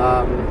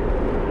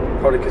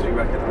 Probably because we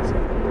recognise it.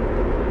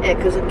 Yeah,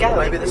 because of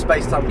going. Maybe the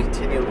space-time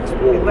continuum is We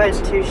warped.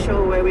 weren't too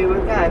sure where we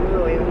were going,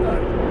 were we? No.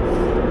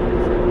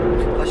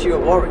 Plus you were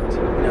worried, you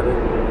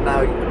know,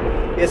 now...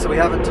 Yeah, so we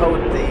haven't told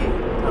the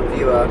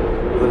viewer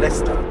or the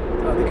listener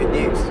the good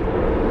news.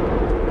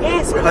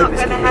 Yes, we're hope not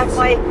it's going to good have news.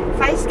 my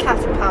face cut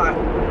apart.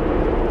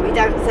 We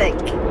don't think.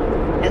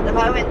 At the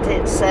moment,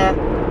 it's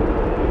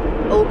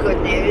all good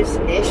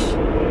news-ish.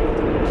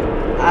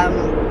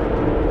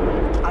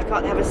 I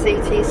can't have a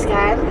CT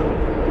scan,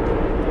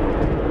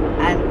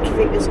 and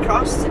fingers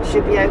crossed it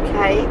should be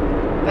okay.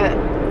 But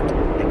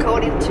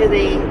according to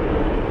the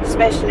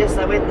specialist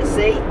I went to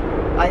see,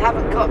 I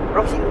haven't got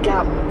rotting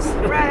gums.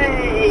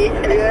 Hooray!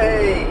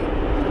 Yay!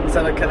 Let's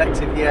have a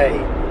collective yay.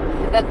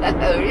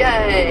 Oh,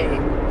 yay!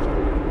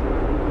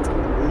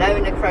 No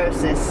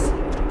necrosis.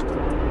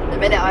 The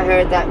minute I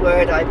heard that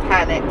word, I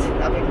panicked.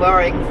 I've been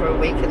worrying for a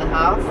week and a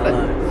half. I But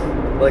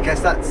know. Well, I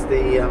guess that's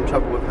the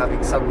trouble with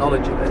having some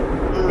knowledge of it.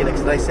 You know,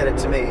 because they said it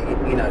to me,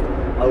 you know,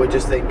 I would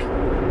just think,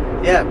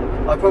 yeah,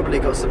 I probably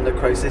got some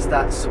necrosis,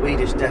 that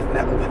Swedish death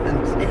metal band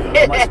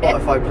on my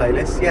Spotify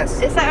playlist.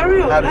 Yes. is that a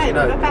real How did you name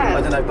know? of a band?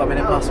 I don't know, but I mean,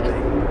 it Oh. must be.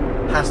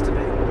 Has to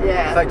be.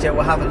 Yeah. In fact, yeah,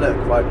 we'll have a look,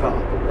 right, but,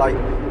 like,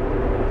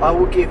 I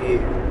will give you,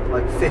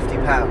 like,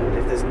 £50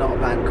 if there's not a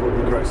band called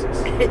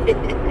Necrosis. You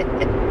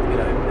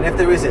know, and if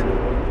there isn't,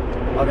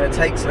 I'm going to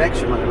take some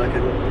extra money, like,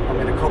 I'm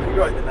going to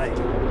copyright the name.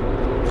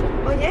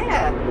 Oh,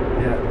 yeah.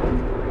 Yeah.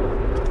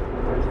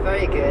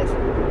 Very good.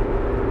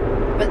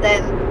 But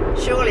then,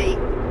 surely,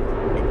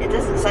 it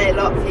doesn't say a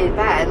lot for your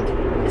band.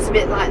 It's a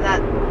bit like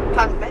that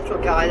punk metal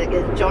guy that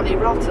gets Johnny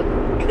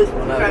Rotten. Because I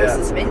know,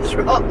 necrosis means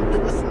rotten,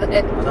 doesn't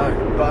it? I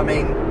know, but I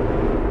mean,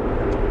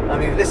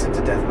 you've listened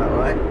to death metal,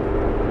 right?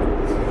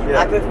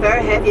 I prefer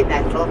heavy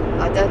metal.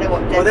 I don't know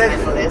what death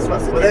metal is.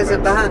 What's the there's a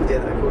difference? band here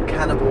though called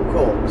Cannibal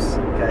Corpse.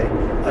 Okay,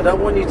 I don't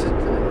want you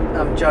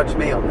to judge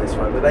me on this,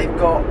 right? But they've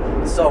got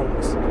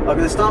songs. I'm going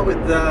to start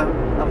with the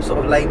sort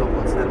of lamer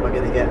ones, and then we're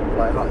going to get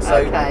like high. So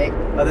Okay.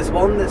 there's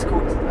one that's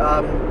called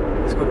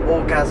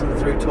Orgasm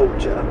Through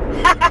Torture.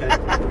 Okay.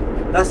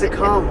 That's a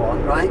calm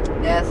one, right?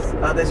 Yes.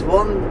 There's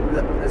one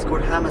that's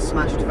called Hammer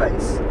Smashed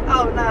Face.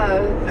 Oh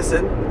no.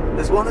 Listen,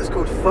 there's one that's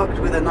called Fucked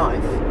With a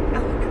Knife.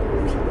 Oh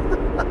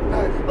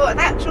god. What, an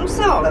actual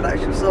song? An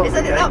actual song.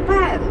 Isn't it not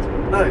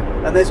banned? No,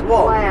 and there's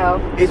one. Wow.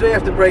 Here's where you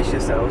have to brace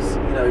yourselves.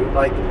 You know,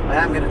 like, I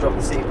am going to drop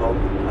the C-bomb.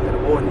 I'm going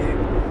to warn you.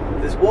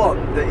 There's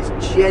one that is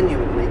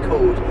genuinely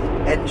called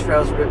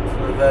Entrails Ripped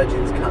from a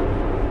Virgin's Cunt.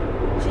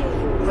 Gee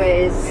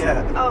whiz.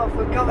 Yeah. Oh,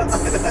 for God's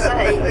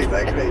sake.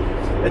 Exactly.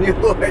 And you're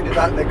worried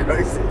about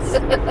necrosis.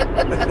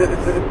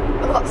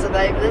 What's the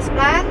name of this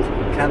band?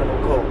 Cannibal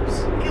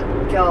Corpse.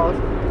 Good God.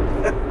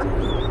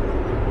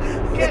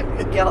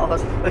 Good God.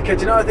 Okay,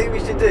 do you know what I think we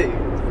should do?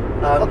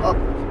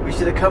 We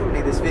should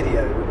accompany this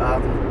video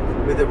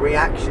with a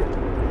reaction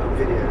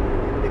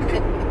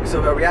video.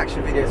 So a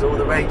reaction video is all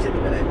the rage in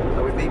a minute.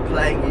 And with me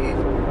playing you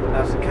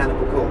some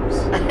Cannibal Corpse.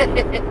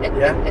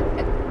 Yeah?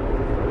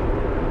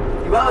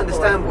 You won't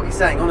understand what he's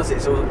saying. Honestly,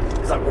 it's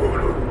like...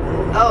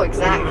 Oh,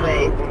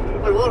 exactly.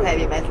 Well, all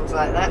heavy metal's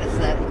like that,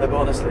 isn't it? No, but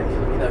honestly,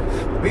 you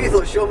know, we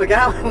thought Sean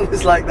McGowan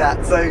was like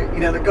that. So, you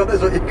know, God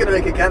knows what you're going to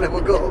make a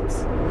Cannibal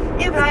Corpse.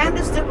 Yeah, but I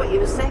understood what you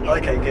were saying.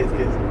 Okay, good.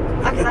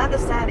 I can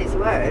understand his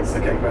words.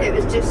 Okay, great. It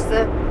was just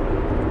the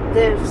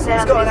He's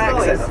sound got of an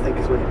his accent, voice. I think,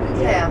 is what you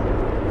mean. Yeah.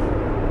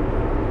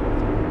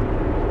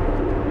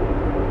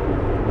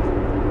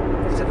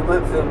 So if we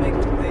weren't filming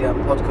the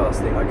podcast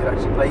thing, I could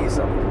actually play you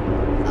some.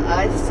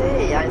 I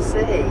see.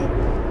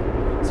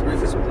 So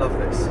Rufus would love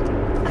this.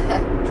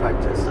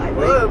 Tractors.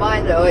 Whoa,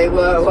 I know.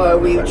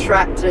 Whoa, you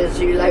tractors,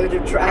 you load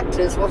of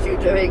tractors, what are you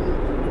doing?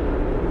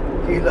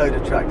 You load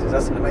of tractors.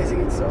 That's an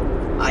amazing insult.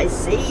 I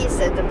see,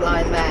 said the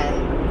blind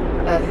man.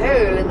 A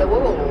hole in the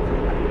wall.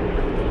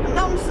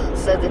 Nonsense,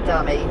 said the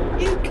dummy.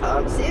 You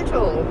can't see at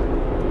all.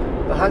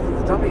 But how did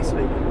the dummy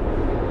speak?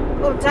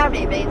 Well,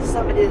 dummy means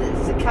somebody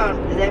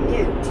they're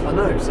mute. I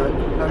know, so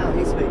how did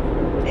he speak?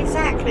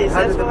 Exactly. So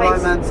How did the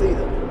blind man see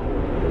them?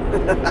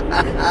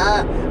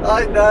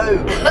 I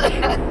know.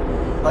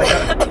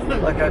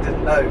 like I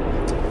didn't know.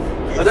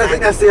 I don't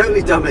think that's the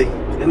only dummy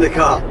in the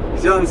car. Do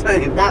you know what I'm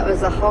saying? That was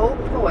the whole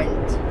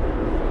point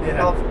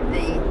Yeah. of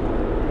the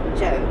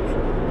joke.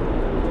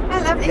 How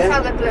lovely Yeah.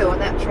 colour blue on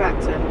that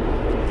tractor.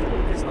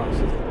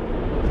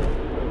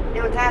 arseholes.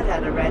 Your dad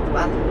had a red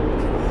one.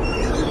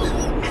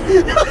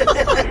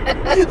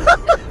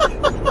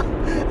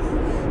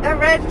 A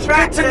red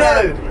tractor.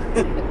 Good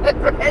to A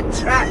red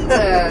tractor.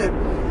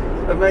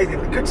 know.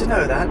 Amazing. Good to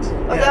know that.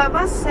 Although Yeah. I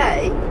must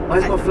say,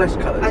 Mine's more flesh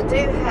coloured. I do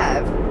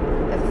have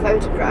a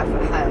photograph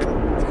at home.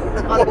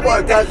 What,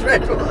 of Dad's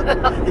red one?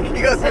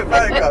 You got some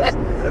photographs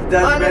of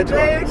Dad's On a red blue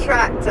one?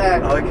 tractor.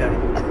 Oh, okay.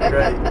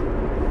 Great.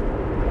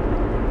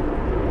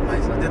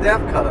 Amazing. Did they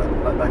have colour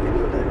like back in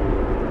your day?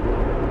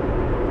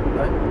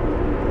 No?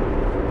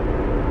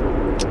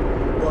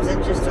 It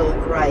wasn't just all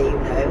grey, you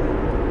know.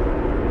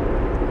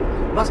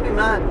 Must be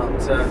mad, Mum,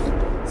 to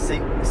see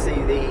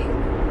the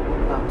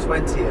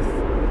 20th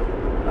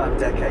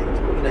decade.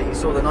 You know, you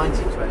saw the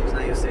 1920s, now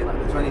you're seeing like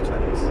the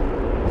 2020s.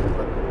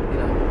 But, you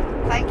know,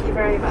 Thank you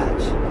very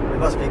much. it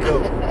must be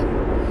cool.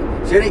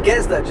 She only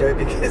gets that joke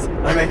because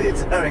I made it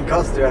to her in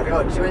Costa early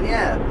on. She went,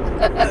 yeah.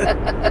 I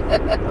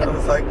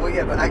was like, well,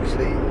 yeah, but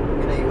actually,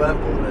 you know, you weren't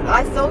born then.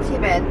 I thought he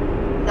meant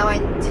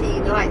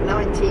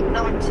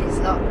 1990s,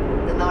 not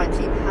the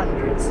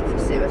 1900s, if you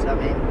see what I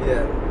mean.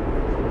 Yeah.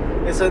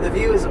 Yeah, so the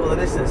viewers or the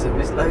listeners have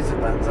missed loads of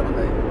bands, haven't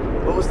they?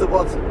 What was the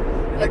one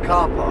in the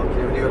car park? You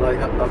know, when you were like,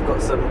 I've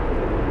got some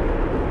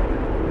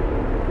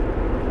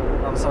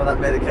of that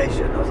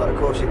medication. I was like, of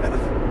course you have.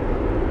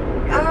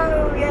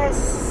 Oh,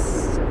 yes.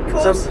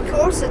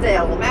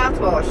 Corsadale,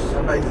 mouthwash.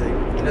 Amazing.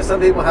 You know, some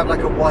people have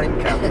like a wine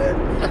cabinet.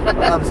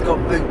 My mum's got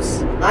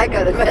boots. I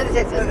got a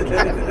medicine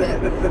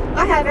cabinet.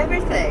 I have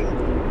everything.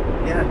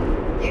 Yeah.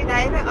 You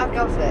name it, I've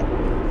got it.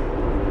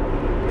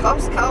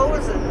 Coughs,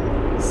 colds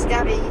and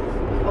scabby,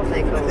 what do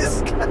they call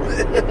them?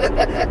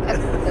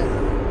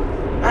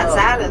 That's Oh.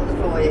 Alan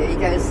for you. He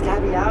goes,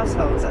 scabby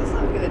arseholes. That's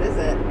not good, is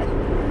it?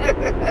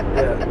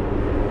 Yeah.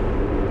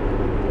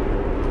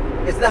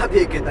 That'd be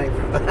a good name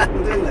for a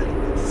band, wouldn't it?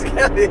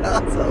 Scabby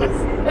Arseholes.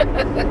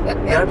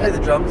 Yeah, I play the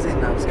drums in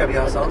Scabby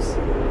Arseholes.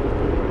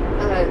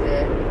 Oh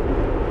dear.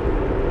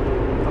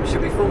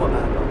 Should we form a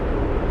band?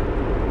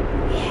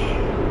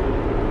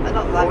 I'm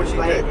not What like would to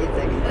you play do?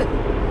 anything.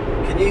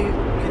 Can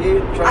you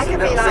try I some can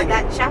be little like singing?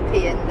 that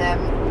chappie in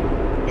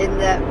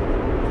the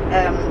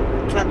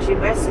country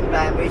western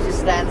band where he just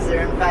stands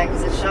there and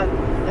bangs the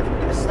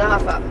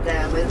staff up and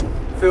down with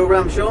Phil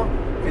Ramshaw.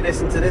 If you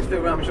listen to this,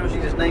 Phil Ramshaw, she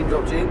just name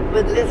dropped you.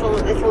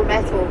 little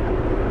metal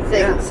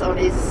things on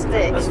his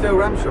stick. That's Phil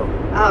Ramshaw.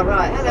 Oh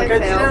right, hello Okay,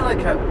 do you Phil. know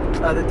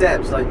like the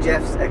Debs, like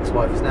Jeff's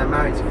ex-wife is now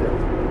married to Phil?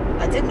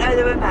 I didn't know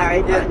they were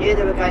married, but Yeah. I knew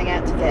they were going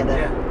out together.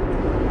 Yeah.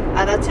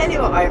 And I'll tell you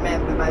what I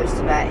remember most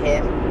about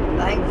him.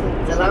 I think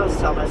the last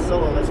time I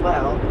saw him as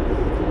well,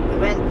 we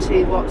went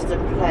to watch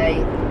them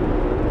play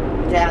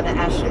down at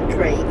Ashland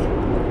Creek,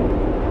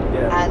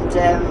 Yeah. and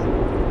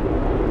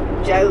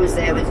Joe was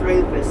there with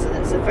Rufus, and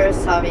it's the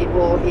first time he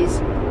wore his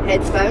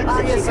headphones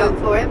that yeah, she so- got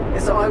for him. Yeah,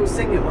 so I was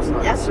singing, wasn't I?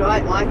 That's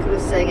right, Michael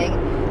was singing,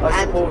 I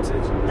and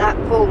supported. that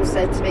Paul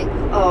said to me,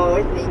 "Oh,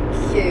 isn't he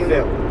cute?"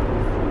 Phil.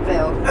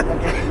 Phil.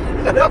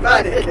 The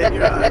panic in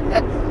your eye.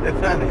 The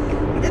panic.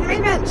 Didn't we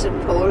mention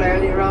Paul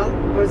earlier on?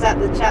 Or was that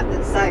the chap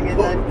that sang in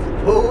the...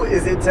 Paul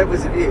is in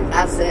Tempers of Youth.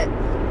 That's it.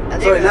 And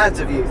Sorry, it was- Lads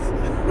of Youth.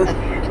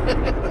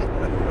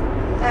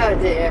 Oh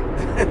dear.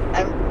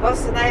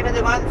 What's the name of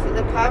the one from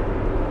the pub?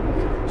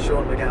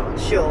 Sean McGowan.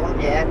 Sean,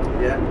 yeah.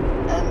 Yeah.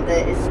 And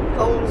it's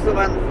Paul's the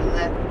one from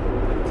the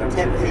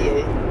Tempers of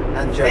Youth.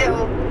 And Joe.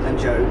 Phil. And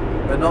Joe.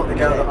 But not the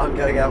girl that I'm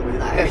going out with.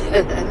 No.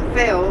 And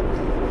Phil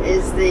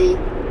is the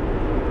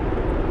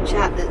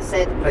chap that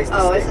said, Face the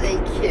 "Oh, stick."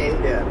 isn't he cute?"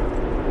 Yeah.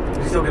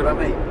 Was he talking about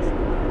me?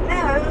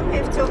 No, he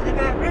was talking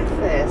about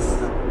Rufus.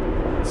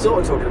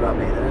 Sort of talking about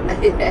me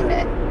then.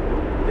 Yeah.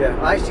 Yeah.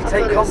 I actually I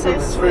take thought it was so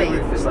compliments through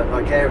sweet. Rufus like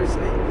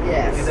vicariously.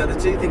 Yes. Because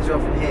the two things you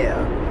often hear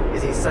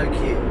is he's so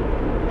cute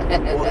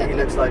or that he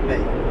looks like me.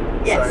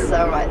 Yes, So,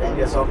 all right then.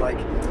 yeah, so I'm like,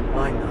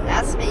 I know.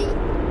 That's me.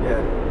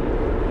 Yeah.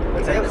 I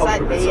If take it looks like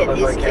compliments me sort and of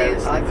he's cute,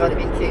 vicariously I've got to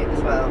through- be cute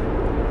as well.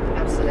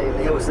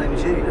 Absolutely. Yeah, well, same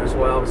as you. You know, that's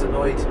why I was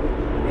annoyed.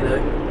 You know,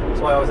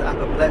 that's why I was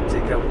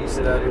apoplectic when you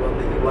said earlier on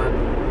that you weren't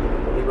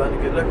a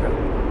good looker.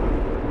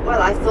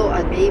 Well, I thought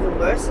I'd be even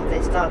worse if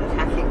they started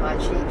hacking my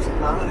cheeks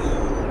apart.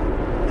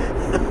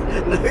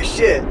 No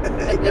shit.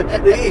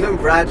 Even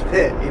Brad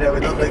Pitt, you know,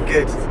 would not look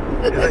good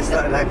if they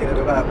started hacking it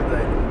about, would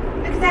they?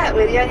 Look at that,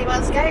 we're the only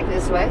ones going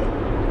this way.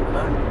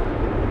 No.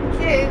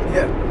 Cute.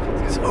 Yeah,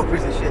 because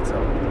Aubrey's a shit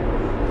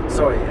up.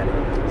 Sorry,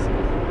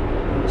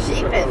 anyway.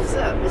 Sheepers,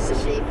 up, Mr.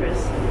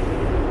 Sheepers.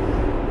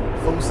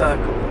 Full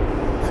circle.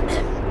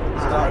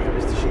 Started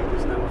with Mr.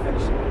 Sheepers, now we're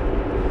finishing.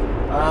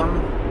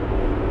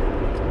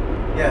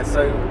 Yeah,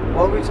 so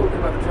while we were talking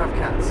about the Trav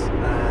Cats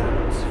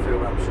and Phil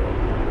Ramshaw,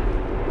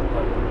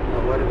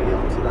 where did we get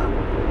onto that?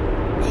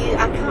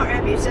 I can't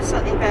remember, you said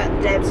something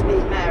about Debs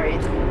being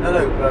married.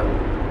 No, but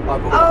I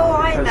brought Oh,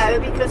 it I up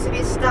know, because of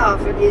his staff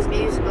and his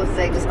musical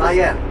things. Ah,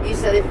 yeah. You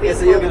said if we Yeah,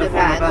 so you're formed gonna a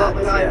form a band, what band,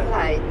 would I yeah.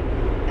 play?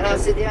 And I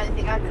said the only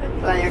thing I could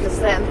play, I could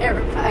stand there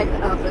and bang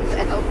up and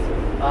down.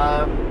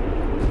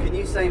 Can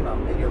you say,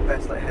 Mum, in your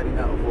best like heavy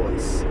metal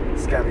voice,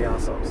 Scabby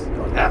Arseholes?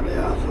 Scabby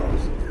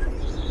arseholes.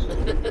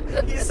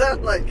 You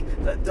sound like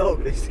that dog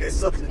who used to go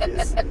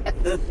sausages.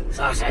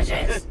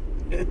 Sausages.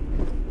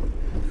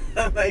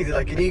 Amazing.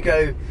 Like, can you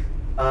go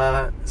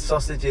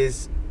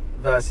sausages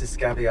versus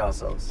scabby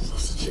arseholes?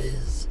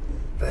 Sausages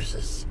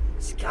versus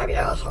scabby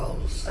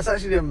assholes. That's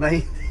actually an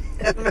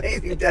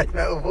amazing death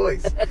metal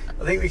voice.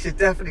 I think we should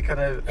definitely kind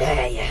of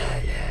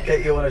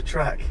get you on a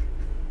track.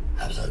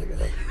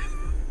 Absolutely.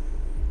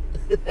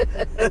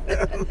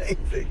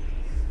 Amazing.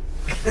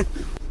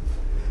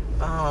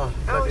 Oh,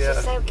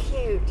 she's so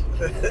cute.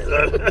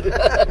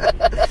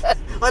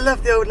 I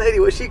love the old lady.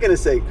 What's she going to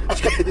sing?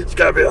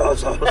 Scabby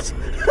arseholes.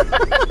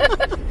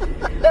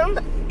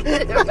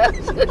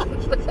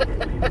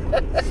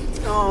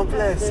 Oh,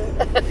 bless.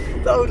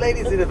 The old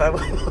lady's in about.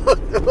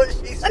 What's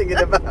she singing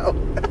about?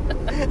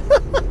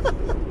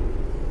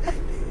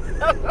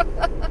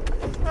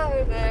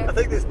 Oh no. I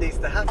think this needs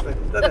to happen,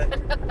 doesn't it?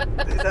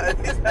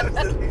 This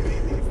absolutely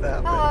needs to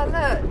happen. Oh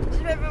look, do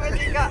you remember when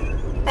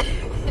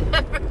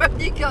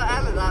you got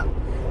Alan up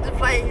to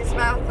play his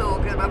mouth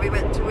organ when we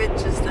went to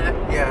Winchester?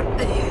 Yeah.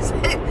 And he was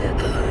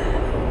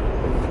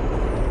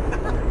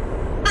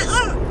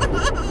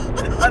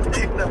I don't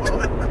even know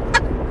what.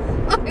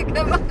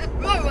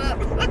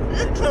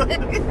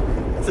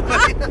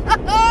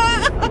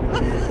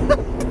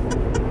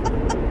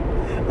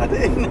 I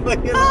didn't know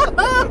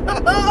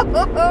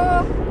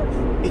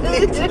you You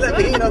need to let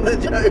me in on the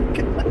joke.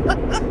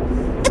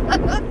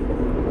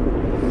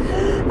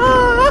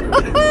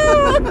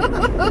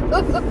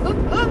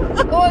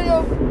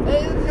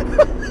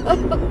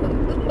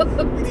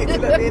 You need to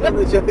let me in on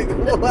the joke.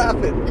 What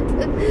happened?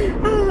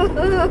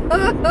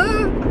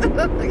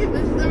 I can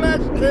just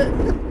imagine it.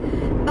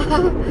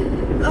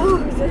 Oh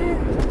dear.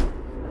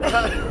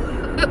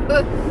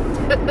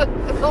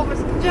 What was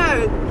the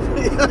joke?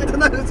 I don't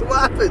know what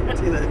happened,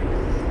 you know.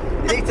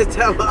 You need to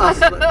tell us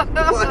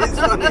why it's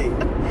funny.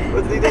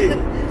 What did he do?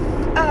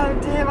 Oh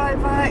dear, my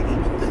back.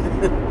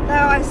 No,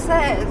 I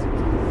said,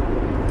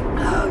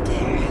 oh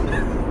dear,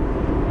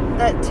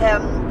 that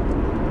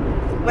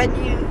when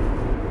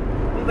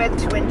we went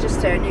to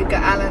Winchester and you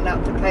got Alan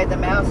up to play the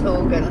mouth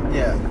organ,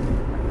 Yeah.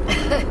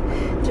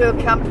 to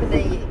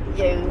accompany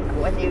you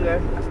when you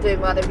were doing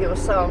one of your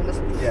songs.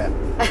 Yeah.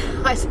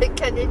 I said,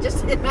 can you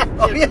just imagine?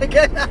 Oh, yeah,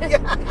 again.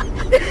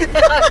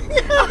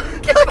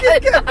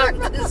 Get my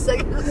mum to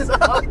sing a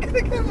song. I'm going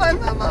to get my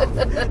mum up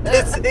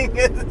to sing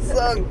a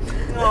song.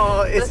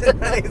 Oh, isn't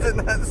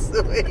that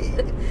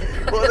sweet?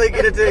 What are they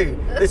going to do?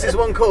 This is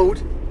one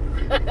called...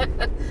 I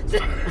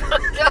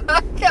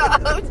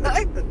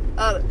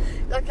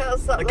can't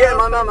stop I'm getting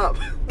my mum up.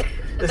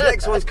 This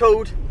next one's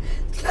called...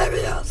 Can you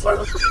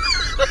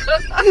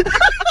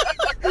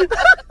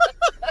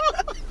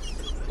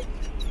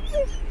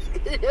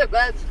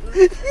imagine?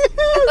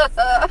 Yes.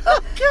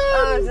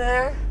 Oh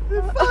dear.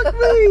 Fuck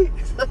me.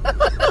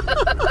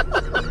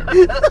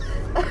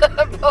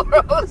 Poor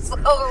old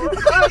soul.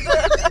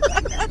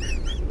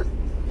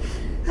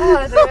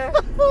 Oh dear.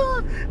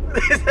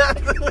 This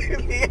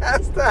absolutely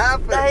has to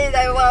happen. Now you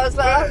know why I was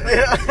laughing.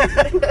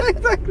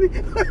 Exactly.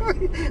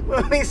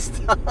 When we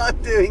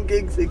start doing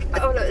gigs again.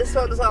 Oh look, this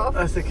one's off.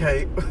 That's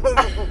okay.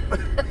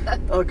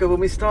 Oh god, when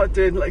we start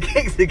doing like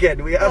gigs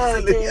again, we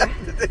absolutely dear.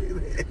 have to do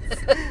this.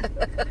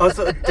 I'll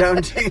sort of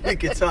down tune the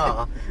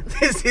guitar.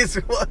 This is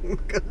one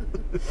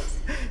called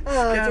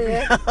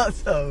Scabby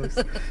Arseholes.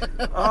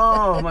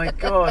 Oh my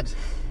god.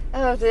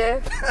 Oh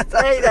dear.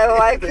 Now you know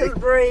why I couldn't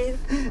breathe.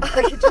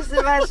 I could just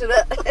imagine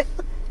it.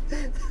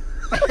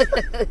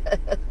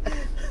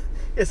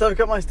 Yes, I've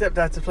got my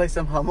stepdad to play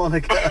some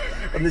harmonica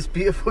on this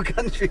beautiful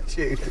country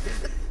tune.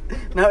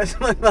 Now it's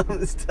my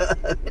mum's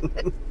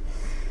turn.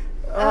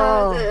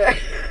 Oh dear.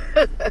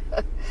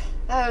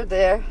 Oh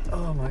dear.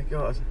 Oh my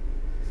god.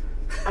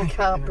 I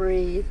can't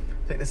breathe.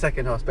 I think the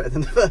second half's better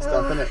than the first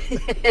half, isn't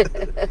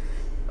it?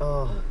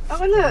 Oh.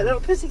 Oh look, little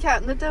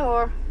pussycat in the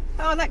door.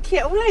 Oh, that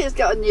cute. Oh, he's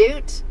got a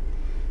newt.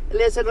 A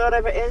lizard,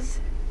 whatever it is.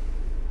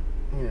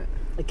 Yeah.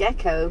 A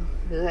gecko,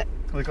 is it?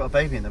 We've got a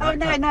baby in the Oh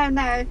back.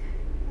 no.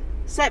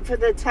 Except for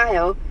the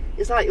tail,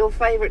 it's like your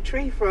favourite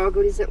tree frog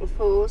with his little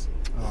paws.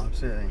 Oh,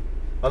 absolutely.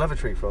 I love a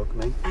tree frog,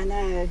 me. I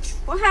know.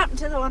 What happened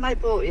to the one I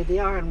bought you, the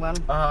iron one?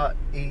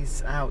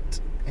 He's out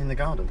in the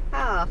garden.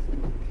 Ah.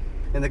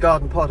 In the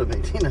garden pod, I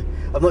mean. You know,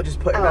 I've not just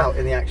put him out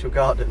in the actual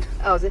garden.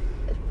 Oh,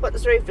 what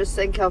does Rufus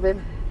think of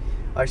him?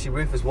 Actually,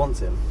 Rufus wants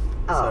him.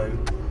 Oh. So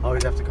I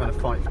always have to kind of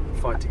fight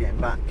to get him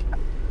back.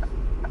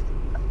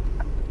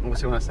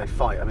 Obviously, when I say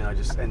fight, I mean I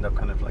just end up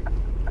kind of like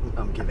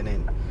I'm giving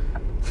in.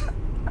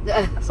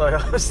 So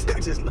I was still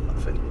just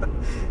laughing.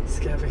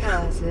 Scabby.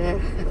 Oh dear.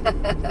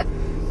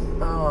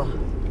 Oh.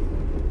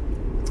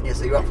 Yeah,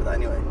 so you're up for that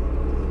anyway.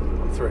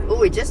 I'm through. Oh,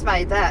 we just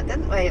made that,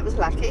 didn't we? It was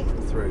lucky.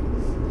 I'm through.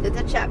 Did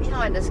the chap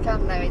behind us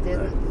come? No, he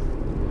didn't.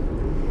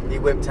 No. He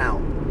whipped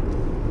out.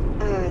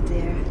 Oh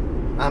dear.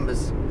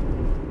 Amber's.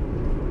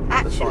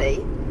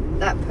 Actually,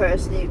 that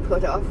person you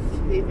put off,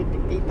 you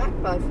would be back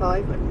by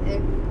 5, wouldn't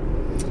you?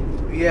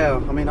 Yeah,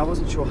 I mean, I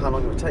wasn't sure how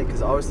long it would take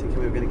because I was thinking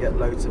we were going to get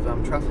loads of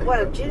traffic.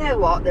 Well, do you know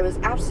what? There was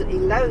absolutely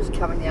loads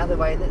coming the other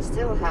way, and it's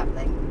still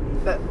happening.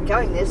 But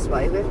going this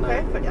way, we're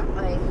perfect, aren't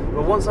we?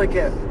 Well, once I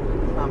get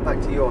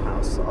back to your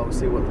house, I'll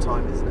see what the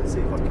time is and let's see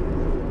if I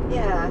can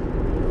Yeah.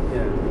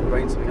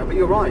 arrange something. But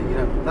you're right,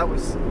 that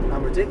was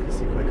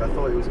ridiculously quick. I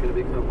thought it was going to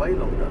be kind of way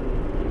longer.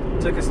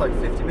 It took us like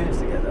 50 minutes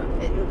to get there.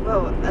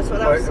 Well, that's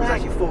what I was It was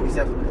saying. actually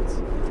 47 minutes.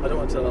 I don't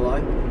want to tell a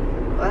lie.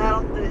 Well,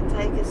 how long did it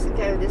take us to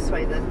go this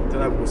way then? Don't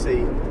know, we'll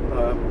see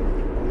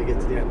when we get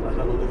to the end, like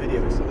how long the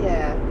video is.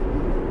 Yeah.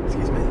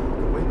 Excuse me,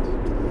 wind.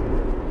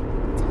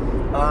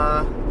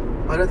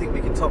 I don't think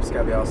we can top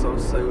Scabby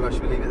ourselves, so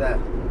should we leave it there?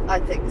 I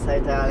think so,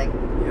 darling.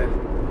 Yeah.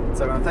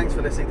 So thanks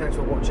for listening, thanks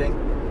for watching.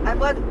 And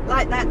what,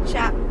 like that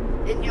chap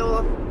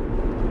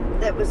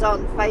that was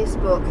on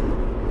Facebook,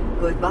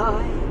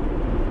 goodbye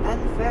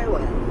and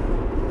farewell.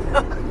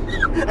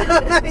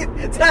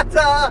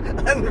 Ta-ta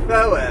and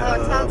farewell.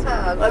 Oh,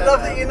 ta-ta and I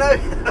love that you know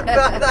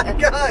about that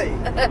guy.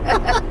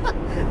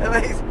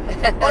 Amazing.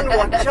 On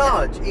one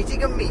charge,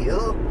 eating a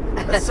meal,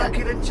 a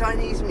succulent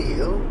Chinese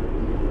meal.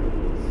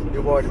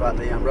 You're worried about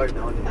the road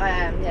now, aren't you? I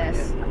am,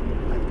 yes.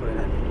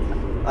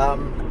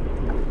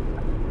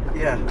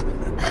 Yeah.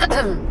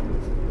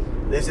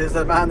 This is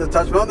the man that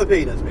touched me on the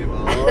penis, people.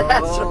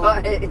 That's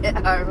right.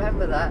 Yeah, I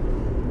remember that.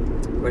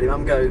 Ready,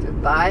 Mum? Go.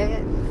 Goodbye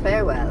and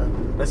farewell.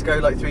 Let's go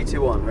like 3,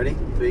 2, 1. Ready?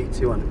 3,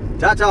 2, 1.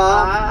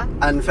 Ta-ta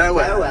and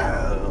farewell.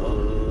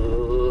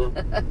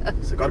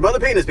 So got about the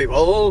penis,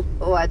 people.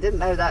 Oh, I didn't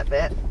know that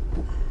bit.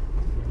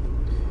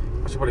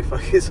 I should probably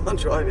focus on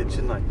driving,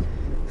 shouldn't I?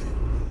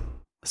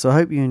 So I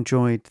hope you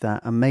enjoyed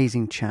that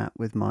amazing chat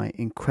with my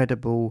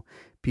incredible,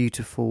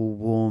 beautiful,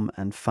 warm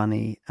and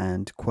funny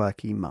and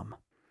quirky mum.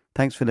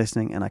 Thanks for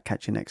listening and I'll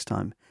catch you next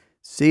time.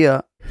 See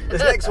ya.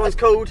 This next one's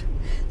called...